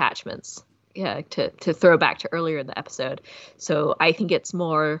part to attachments. Yeah, to throw back to earlier in the episode. So I think it's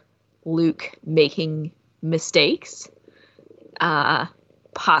more Luke making mistakes,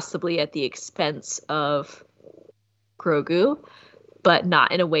 possibly at the expense of Grogu, but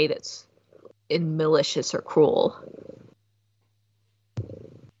not in a way that's malicious or cruel.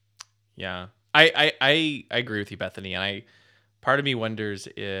 Yeah, I agree with you, Bethany, and part of me wonders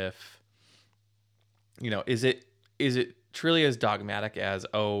if, is it truly as dogmatic as,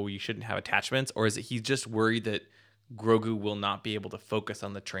 oh, you shouldn't have attachments, or is it he's just worried that Grogu will not be able to focus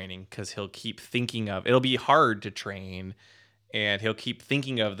on the training because he'll keep thinking of, it'll be hard to train, and he'll keep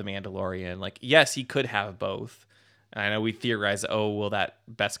thinking of the Mandalorian. Like, yes, he could have both. I know we theorize, oh, will that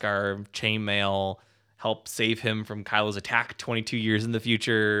Beskar chainmail help save him from Kylo's attack 22 years in the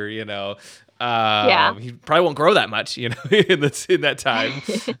future? Yeah. He probably won't grow that much, in that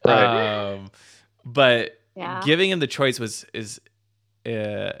time. But Yeah. giving him the choice is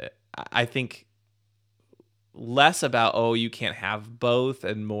I think less about, oh, you can't have both,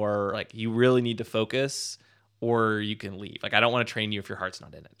 and more like you really need to focus or you can leave. Like, I don't want to train you if your heart's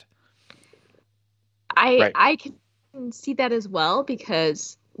not in it. I can see that as well,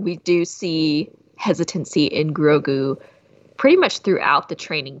 because we do see hesitancy in Grogu pretty much throughout the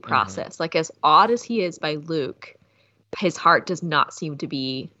training process. Like, as odd as he is by Luke, his heart does not seem to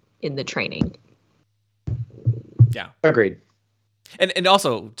be in the training. Yeah. Agreed. And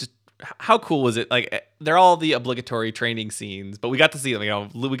also, just how cool was it? Like, they're all the obligatory training scenes, but we got to see them.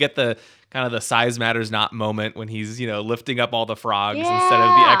 We get the kind of the size matters not moment when he's lifting up all the frogs instead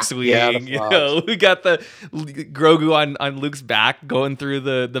of the X-wing. Yeah, the frogs. We got the Grogu on Luke's back going through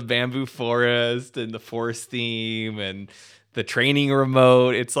the bamboo forest and the Force theme and the training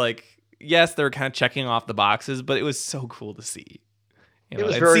remote. It's like, yes, they were kind of checking off the boxes, but it was so cool to see. It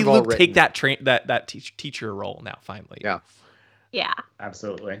was and very see well Luke take that teacher role now finally. Yeah. Yeah.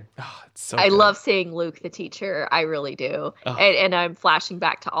 Absolutely. Oh, it's so I good. love seeing Luke the teacher. I really do. Oh. And I'm flashing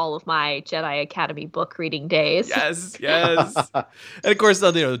back to all of my Jedi Academy book reading days. Yes. And of course,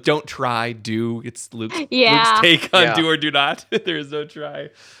 don't try, do. It's Luke's take on do or do not. There is no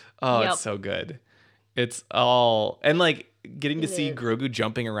try. Oh, Yep. It's so good. It's all, and like getting to see is. Grogu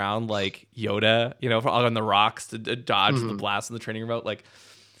jumping around like Yoda, on the rocks to dodge the blast in the training remote. Like,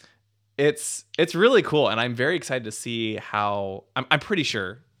 it's really cool, and I'm very excited to see how. I'm pretty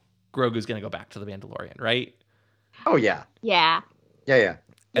sure Grogu's going to go back to the Mandalorian, right? Oh yeah. Yeah. Yeah.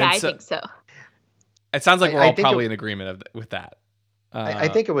 Yeah, I so- think so. It sounds like we're I all think probably in agreement with that. I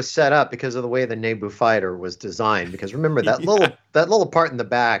think it was set up because of the way the Naboo fighter was designed. Because remember that little part in the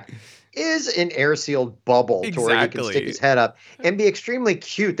back is an air sealed bubble to where he can stick his head up and be extremely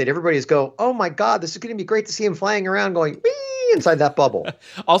cute. That everybody's go, oh my god, this is going to be great to see him flying around going wee inside that bubble.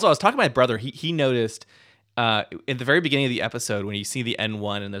 Also, I was talking to my brother. He noticed at the very beginning of the episode when you see the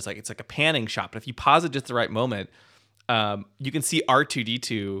N1 and it's like a panning shot, but if you pause it just the right moment, you can see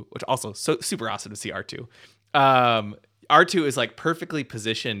R2D2, which also super awesome to see R2. R2 is like perfectly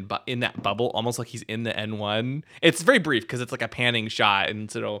positioned in that bubble, almost like he's in the N1. It's very brief because it's like a panning shot,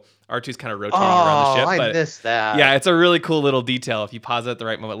 and so R2's kind of rotating around the ship. I missed that. Yeah, it's a really cool little detail. If you pause it at the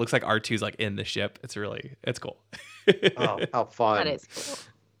right moment, it looks like R2's like in the ship. It's cool. Oh, how fun! That is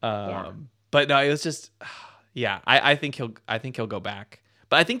cool. But no, it was just, yeah. I think he'll go back.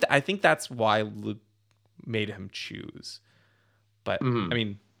 But I think that's why Luke made him choose. But I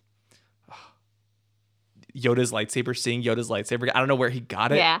mean, Yoda's lightsaber, seeing Yoda's lightsaber, I don't know where he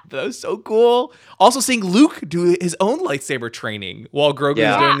got it. Yeah. But that was so cool. Also seeing Luke do his own lightsaber training while Grogu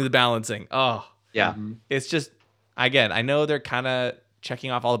is doing the balancing. Oh, yeah. It's just, again, I know they're kind of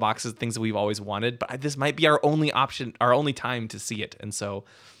checking off all the boxes, things that we've always wanted, but this might be our only option, our only time to see it. And so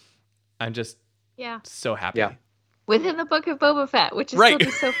I'm just so happy. Yeah. within the Book of Boba Fett, which is Right. still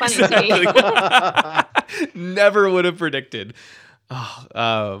just so funny to me. Never would have predicted.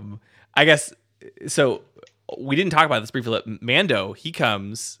 Oh, I guess so. We didn't talk about this briefly. Mando, he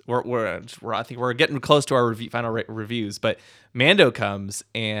comes. I think we're getting close to our final reviews, but Mando comes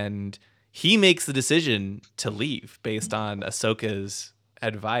and he makes the decision to leave based on Ahsoka's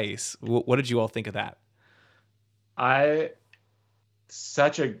advice. What did you all think of that?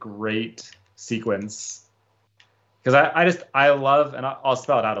 Such a great sequence, because I love, and I'll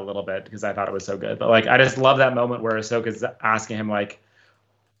spell it out a little bit because I thought it was so good, but like I just love that moment where Ahsoka's asking him like,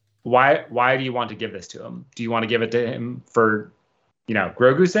 why do you want to give this to him? Do you want to give it to him for,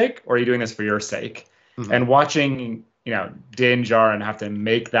 Grogu's sake, or are you doing this for your sake? Mm-hmm. And watching, Din Djarin have to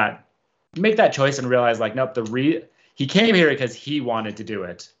make that choice and realize like, nope, he came here because he wanted to do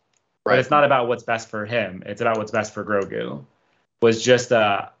it. Right. But it's not about what's best for him. It's about what's best for Grogu. Was just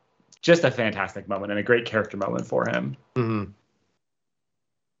a fantastic moment and a great character moment for him. Mm-hmm.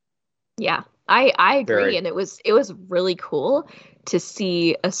 Yeah, I agree. And it was really cool to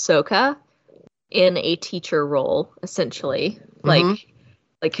see Ahsoka in a teacher role, essentially. Mm-hmm. Like,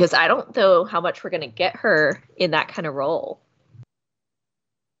 because I don't know how much we're going to get her in that kind of role.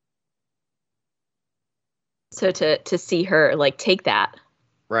 So to see her like take that.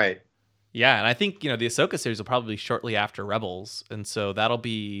 Right. Yeah, and I think, the Ahsoka series will probably be shortly after Rebels, and so that'll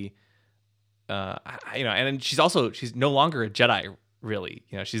be, and she's no longer a Jedi, really.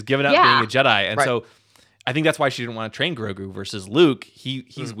 She's given up being a Jedi, and so I think that's why she didn't want to train Grogu versus Luke.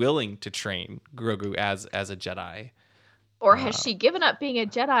 He's willing to train Grogu as a Jedi. Or has she given up being a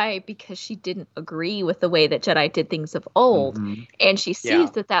Jedi because she didn't agree with the way that Jedi did things of old, and she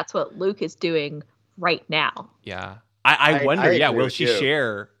sees that that's what Luke is doing right now? Yeah, I wonder. Will she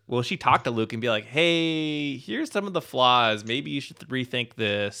share? Will she talk to Luke and be like, "Hey, here's some of the flaws. Maybe you should rethink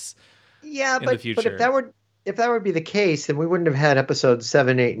this." Yeah, in the future. But if that would be the case, then we wouldn't have had episodes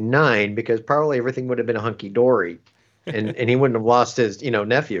 7, 8, and 9 because probably everything would have been hunky dory, and he wouldn't have lost his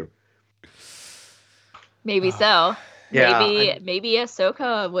nephew. Maybe so. Yeah, maybe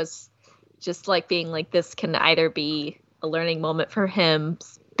Ahsoka was just like being like, this can either be a learning moment for him,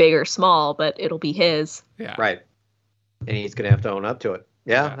 big or small, but it'll be his. Yeah. Right. And he's gonna have to own up to it.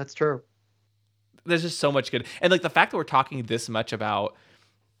 Yeah, that's true. There's just so much good. And like the fact that we're talking this much about,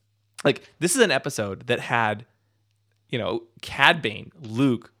 like, this is an episode that had, Cad Bane,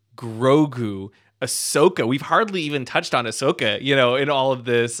 Luke, Grogu, Ahsoka. We've hardly even touched on Ahsoka, in all of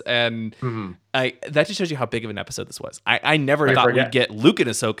this. And that just shows you how big of an episode this was. I never thought we'd get Luke and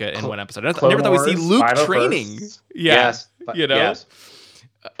Ahsoka in one episode. I never thought we'd see Luke training. Yeah. Yes.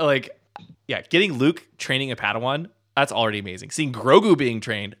 Getting Luke training a Padawan, that's already amazing. Seeing Grogu being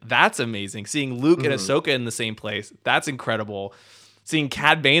trained, that's amazing. Seeing Luke and Ahsoka in the same place, that's incredible. Seeing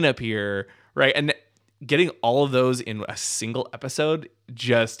Cad Bane up here, right? And getting all of those in a single episode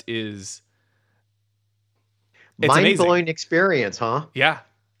just is... mind-blowing experience, huh? Yeah,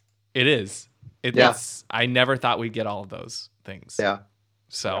 it is. It's I never thought we'd get all of those things. Yeah.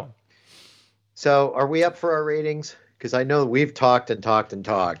 So are we up for our ratings? Because I know we've talked and talked and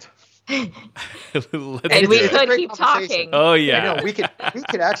talked. And we could keep talking. Oh yeah. I know we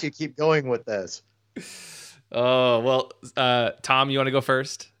could actually keep going with this. Oh well, Tom, you want to go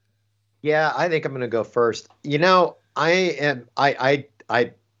first? Yeah, I think I'm going to go first. I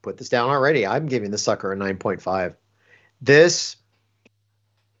put this down already. I'm giving the sucker a 9.5. This,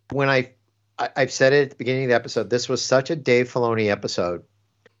 when I've said it at the beginning of the episode, this was such a Dave Filoni episode.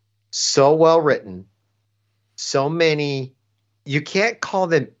 So well written. So many, you can't call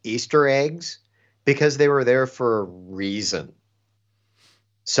them Easter eggs because they were there for a reason.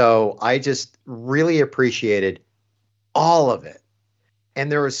 So I just really appreciated all of it.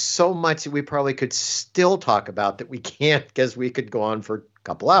 And there was so much that we probably could still talk about that we can't because we could go on for a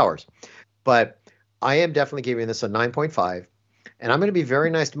couple hours. But I am definitely giving this a 9.5. And I'm going to be very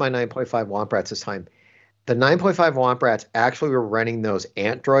nice to my 9.5 Womp Rats this time. The 9.5 Womp Rats actually were running those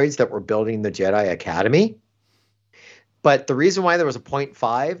ant droids that were building the Jedi Academy. But the reason why there was a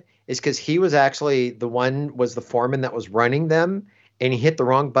 0.5 is because he was actually was the foreman that was running them. And he hit the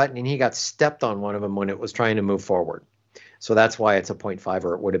wrong button and he got stepped on one of them when it was trying to move forward. So that's why it's a 0.5,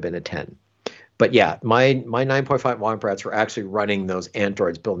 or it would have been a 10. But yeah, my 9.5 Womp Rats were actually running those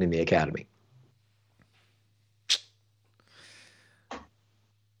androids building the academy.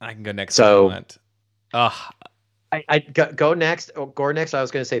 I can go next. So, I go next. Go next. I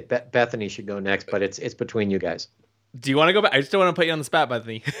was going to say Bethany should go next, but it's between you guys. Do you want to go back? I just don't want to put you on the spot,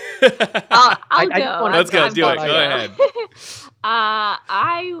 Bethany. I'll go. Let's go. Do it. Go ahead.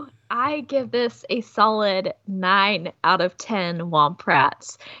 I give this a solid 9 out of 10 Womp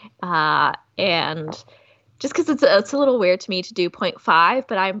Rats. And just because it's a little weird to me to do 0.5,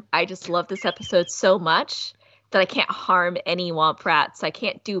 but I just love this episode so much that I can't harm any Womp Rats. I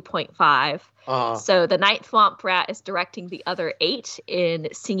can't do 0.5. So the 9th Womp Rat is directing the other 8 in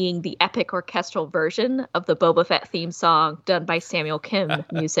singing the epic orchestral version of the Boba Fett theme song done by Samuel Kim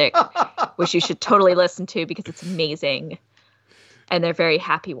Music, which you should totally listen to because it's amazing. And they're very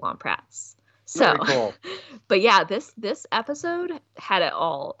happy Womp Rats. So, cool. But yeah, this episode had it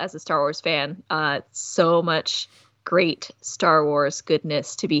all as a Star Wars fan. So much great Star Wars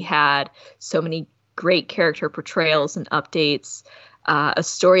goodness to be had. So many great character portrayals and updates. A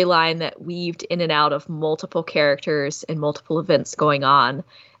storyline that weaved in and out of multiple characters and multiple events going on.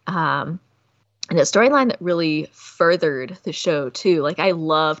 And a storyline that really furthered the show too. Like, I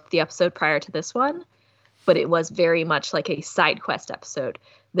loved the episode prior to this one, but it was very much like a side quest episode.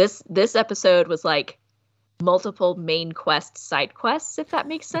 This episode was like multiple main quest side quests, if that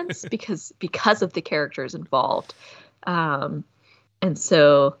makes sense, because of the characters involved. And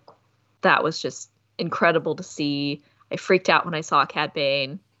so that was just incredible to see. I freaked out when I saw Cad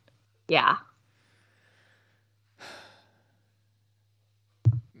Bane. Yeah.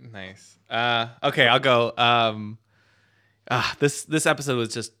 Nice. Okay, I'll go. This episode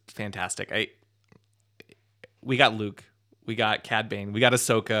was just fantastic. We got Luke, we got Cad Bane, we got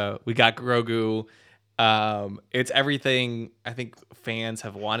Ahsoka, we got Grogu. It's everything I think fans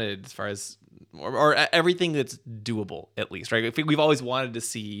have wanted as far as, or everything that's doable, at least, right? We've always wanted to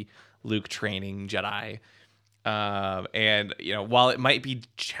see Luke training Jedi. And while it might be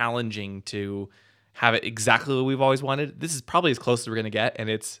challenging to have it exactly what we've always wanted, this is probably as close as we're gonna get, and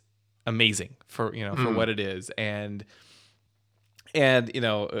it's amazing for for what it is. And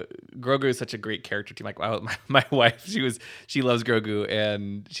Grogu is such a great character too. Like, my wife, she loves Grogu,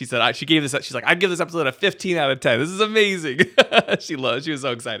 and she said she's like, I'd give this episode a 15 out of 10. This is amazing. She was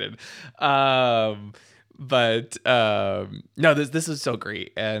so excited. No, this was so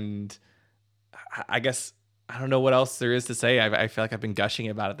great, and I guess I don't know what else there is to say. I feel like I've been gushing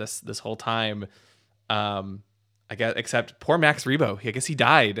about it this whole time. I guess, except poor Max Rebo. I guess he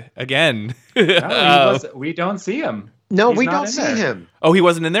died again. No, we don't see him. No, He's we not don't in see there. him. Oh, he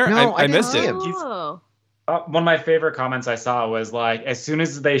wasn't in there? No, I I missed didn't see it. him. Oh. One of my favorite comments I saw was like, as soon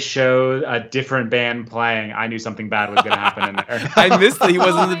as they showed a different band playing, I knew something bad was going to happen in there. I missed that he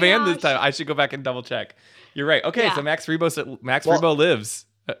wasn't in the Oh my band this gosh. time. I should go back and double check. You're right. Okay, Yeah. so Max Rebo lives.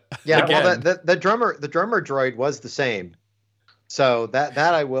 Yeah, Again. well, the drummer droid was the same. So that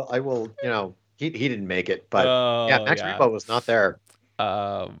I will he didn't make it, but Max Rebo was not there.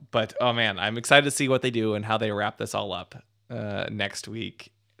 But oh man, I'm excited to see what they do and how they wrap this all up next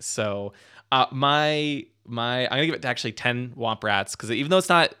week. So I'm gonna give it actually 10 Womp Rats, because even though it's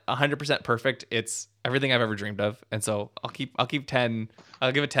not 100% perfect, it's everything I've ever dreamed of, and so I'll keep 10.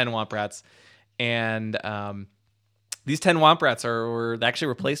 I'll give it 10 Womp Rats, and these 10 Womp Rats they actually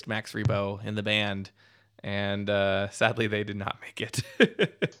replaced Max Rebo in the band, and sadly they did not make it.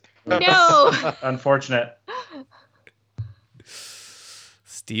 No. Unfortunate.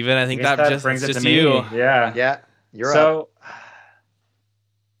 Steven, I think I guess that just brings it's it just to you. me. Yeah. Yeah, you're up. So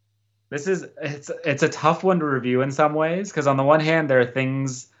it's a tough one to review in some ways, because on the one hand there are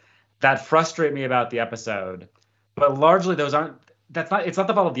things that frustrate me about the episode, but largely it's not the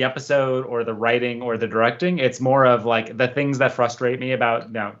fault of the episode or the writing or the directing. It's more of like the things that frustrate me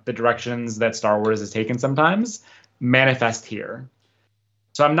about the directions that Star Wars has taken sometimes manifest here.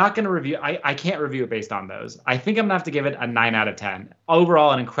 So I'm not going to review. I can't review it based on those. I think I'm going to have to give it a 9 out of 10.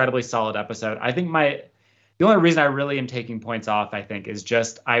 Overall, an incredibly solid episode. I think the only reason I really am taking points off, I think, is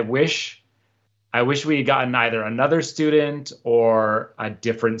just I wish we had gotten either another student or a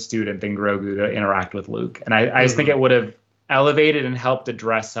different student than Grogu to interact with Luke. And I just think it would have elevated and helped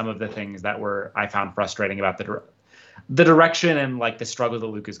address some of the things that I found frustrating about the direction and like the struggle that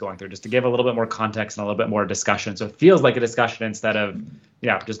Luke is going through, just to give a little bit more context and a little bit more discussion. So it feels like a discussion instead of,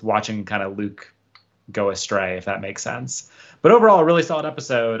 just watching kind of Luke go astray, if that makes sense. But overall, a really solid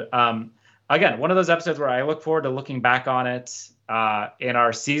episode. Again, one of those episodes where I look forward to looking back on it in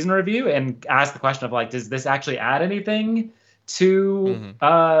our season review and ask the question of like, does this actually add anything to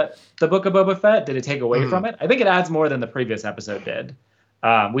the Book of Boba Fett? Did it take away from it? I think it adds more than the previous episode did.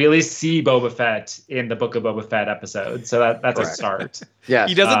 We at least see Boba Fett in the Book of Boba Fett episode, so that's Correct. a start. Yeah,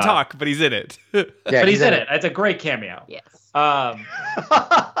 He doesn't talk, but he's in it. But he's in it. It's a great cameo. Yes. That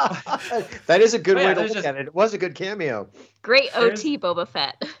is a good But yeah, way to there's look just- at it. It was a good cameo. Great OT Boba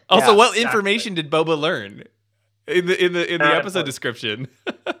Fett. Also, Yeah, what exactly. information did Boba learn in the episode important. description?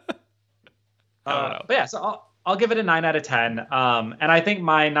 I don't know. But yeah, so I'll give it a 9 out of 10. And I think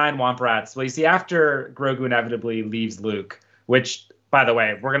my 9 Womp Rats, well, you see, after Grogu inevitably leaves Luke, which by the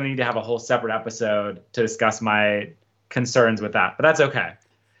way, we're going to need to have a whole separate episode to discuss my concerns with that, but that's okay.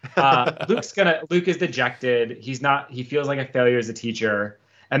 Luke is dejected. He feels like a failure as a teacher.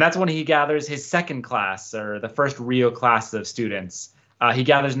 And that's when he gathers his second class, or the first real class of students. He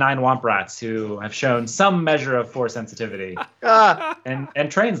gathers 9 Womp Rats who have shown some measure of Force sensitivity and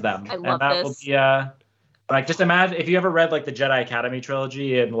trains them. I love and that this. will be like, just imagine if you ever read like the Jedi Academy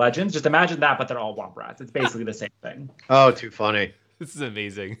trilogy and Legends, just imagine that, but they're all Womp Rats. It's basically the same thing. Oh, too funny. This is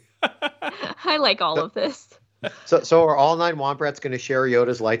amazing. I like all of this. So are all 9 Womp Rats going to share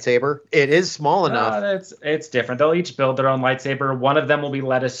Yoda's lightsaber? It is small enough. It's different. They'll each build their own lightsaber. One of them will be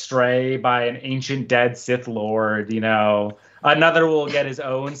led astray by an ancient dead Sith Lord, Another will get his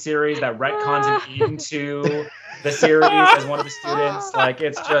own series that retcons him into the series as one of the students. Like,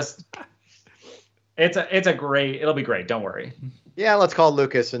 it'll be great. Don't worry. Yeah, let's call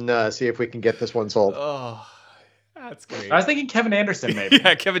Lucas and see if we can get this one sold. Oh, that's great. I was thinking Kevin Anderson, maybe.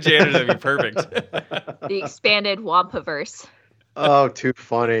 Yeah, Kevin J. Anderson would be perfect. The expanded Wampaverse. Oh, too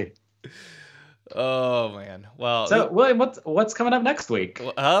funny. Oh man. Well, So, William, what's coming up next week?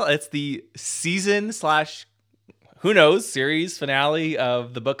 well, it's the season / who knows series finale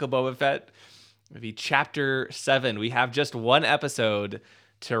of the Book of Boba Fett. It'll be Chapter 7. We have just one episode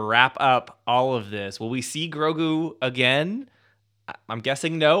to wrap up all of this. Will we see Grogu again? I'm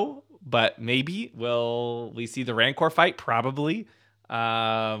guessing no, but maybe. Will we see the Rancor fight? Probably.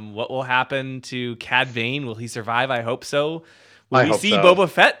 What will happen to Cad Bane? Will he survive? I hope so. Will we see Boba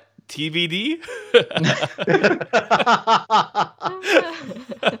Fett? TBD.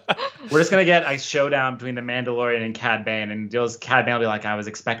 We're just going to get a showdown between the Mandalorian and Cad Bane, and Cad Bane will be like, I was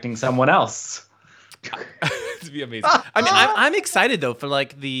expecting someone else. It'd be amazing. I mean, I'm excited though for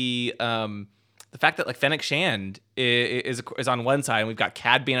like the fact that like Fennec Shand is on one side and we've got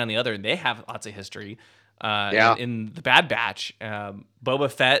Cad Bane on the other, and they have lots of history. In the Bad Batch,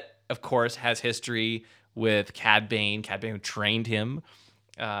 Boba Fett, of course, has history with Cad Bane. Cad Bane trained him,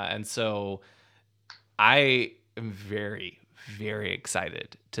 and so I am very, very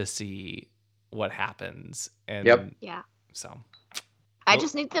excited to see what happens. And Yeah. So I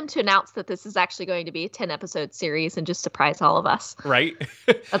just need them to announce that this is actually going to be a 10-episode series and just surprise all of us. Right.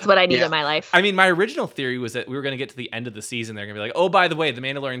 That's what I need in my life. I mean, my original theory was that we were going to get to the end of the season. They're going to be like, oh, by the way, The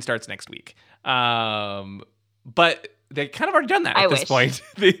Mandalorian starts next week. But they kind of already done that at this point.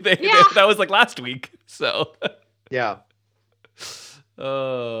 That was like last week. So. Yeah.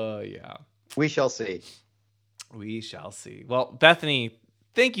 Yeah. We shall see. We shall see. Well, Bethany,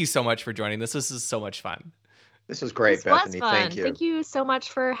 thank you so much for joining this. This is so much fun. This was great, Bethany. Thank you. Thank you so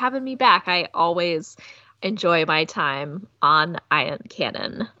much for having me back. I always enjoy my time on Ion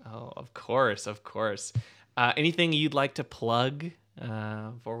Cannon. Oh, of course, of course. Anything you'd like to plug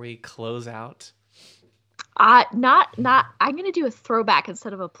before we close out? Not. I'm gonna do a throwback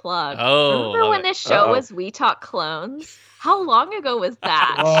instead of a plug. Oh, remember when this show was We Talk Clones? How long ago was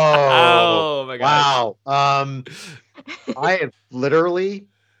that? Oh my gosh. Wow. I have literally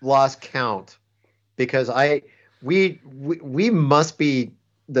lost count because we must be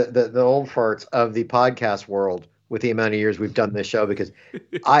the old farts of the podcast world with the amount of years we've done this show, because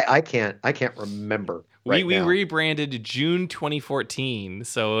I can't remember. We rebranded June 2014.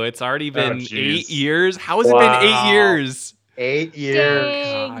 So it's already been 8 years. How has it been 8 years? 8 years.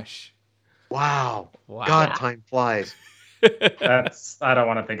 Dang. Gosh. Wow. Wow. God, time flies. I don't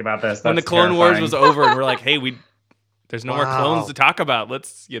want to think about this. When the That's Clone Wars terrifying. was over and we're like, hey, there's no more Wow. clones to talk about.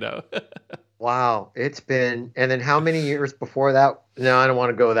 Let's, Wow. It's been, and then how many years before that? No, I don't want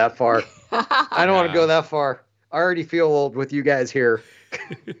to go that far. I don't want to go that far. I already feel old with you guys here.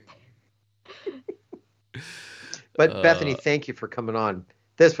 But Bethany, thank you for coming on.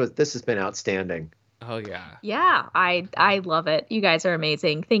 This has been outstanding. Oh yeah. Yeah, I love it. You guys are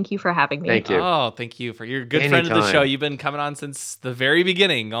amazing. Thank you for having me. Thank you. Oh, thank you for your good friend of the Anytime. show. You've been coming on since the very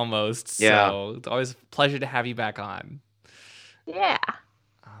beginning almost. Yeah. So it's always a pleasure to have you back on. Yeah.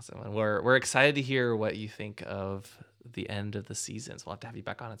 Awesome. And we're excited to hear what you think of the end of the seasons. We'll have to have you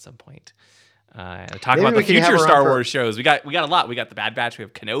back on at some point. Talk Maybe about the we can have future her on Star for- Wars shows. We got a lot. We got the Bad Batch. We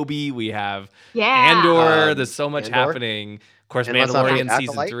have Kenobi. We have Yeah. Andor. There's so much Andor. happening. Of course, And let's not Mandalorian forget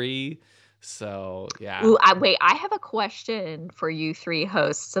season Acolyte. 3. So yeah. Ooh, I have a question for you three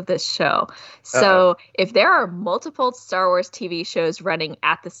hosts of this show. So, if there are multiple Star Wars TV shows running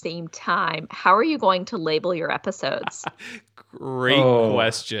at the same time, how are you going to label your episodes? Great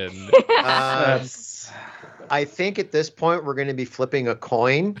question. That's- I think at this point we're going to be flipping a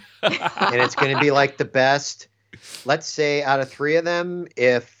coin, and it's going to be like the best. Let's say out of 3 of them,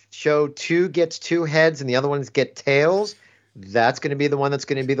 if show 2 gets 2 heads and the other ones get tails, that's going to be the one that's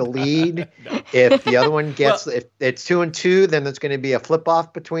going to be the lead. No. If the other one gets, if it's 2 and 2, then there's going to be a flip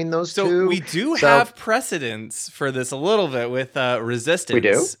off between those two. So we do have precedence for this a little bit with Resistance. We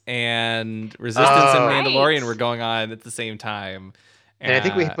do? And Resistance and Mandalorian were going on at the same time. And I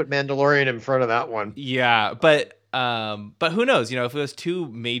think we put Mandalorian in front of that one. Yeah, but who knows? If it was 2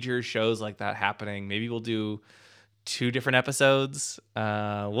 major shows like that happening, maybe we'll do 2 different episodes.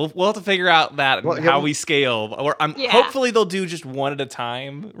 We'll have to figure out that how we scale. Or hopefully they'll do just one at a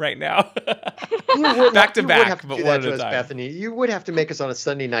time right now, back to back, but one at a time. Bethany, you would have to make us on a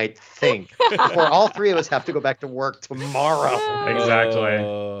Sunday night think before all 3 of us have to go back to work tomorrow. Exactly.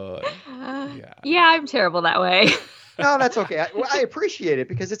 Yeah, I'm terrible that way. No, that's okay. I appreciate it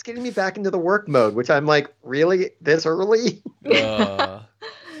because it's getting me back into the work mode, which I'm like, really? This early?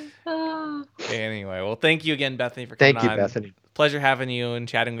 Anyway, well, thank you again, Bethany, for coming on. Thank you, Bethany. Pleasure having you and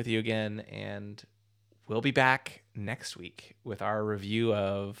chatting with you again. And we'll be back next week with our review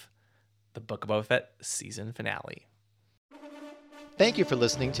of the Book of Boba Fett season finale. Thank you for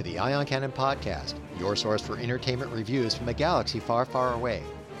listening to the Ion Cannon Podcast, your source for entertainment reviews from a galaxy far, far away.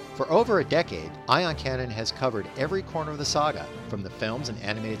 For over a decade, Ion Cannon has covered every corner of the saga, from the films and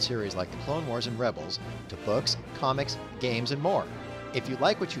animated series like The Clone Wars and Rebels, to books, comics, games, and more. If you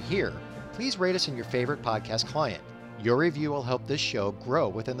like what you hear, please rate us in your favorite podcast client. Your review will help this show grow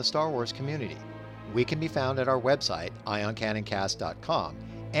within the Star Wars community. We can be found at our website, ioncanoncast.com,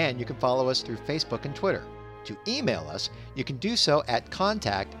 and you can follow us through Facebook and Twitter. To email us, you can do so at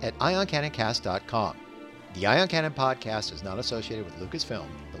contact@ioncanoncast.com. The Ion Cannon Podcast is not associated with Lucasfilm,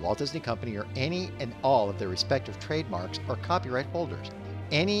 the Walt Disney Company, or any and all of their respective trademarks or copyright holders.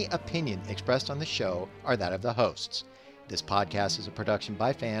 Any opinion expressed on the show are that of the hosts. This podcast is a production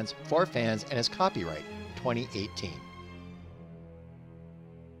by fans, for fans, and is copyright 2018.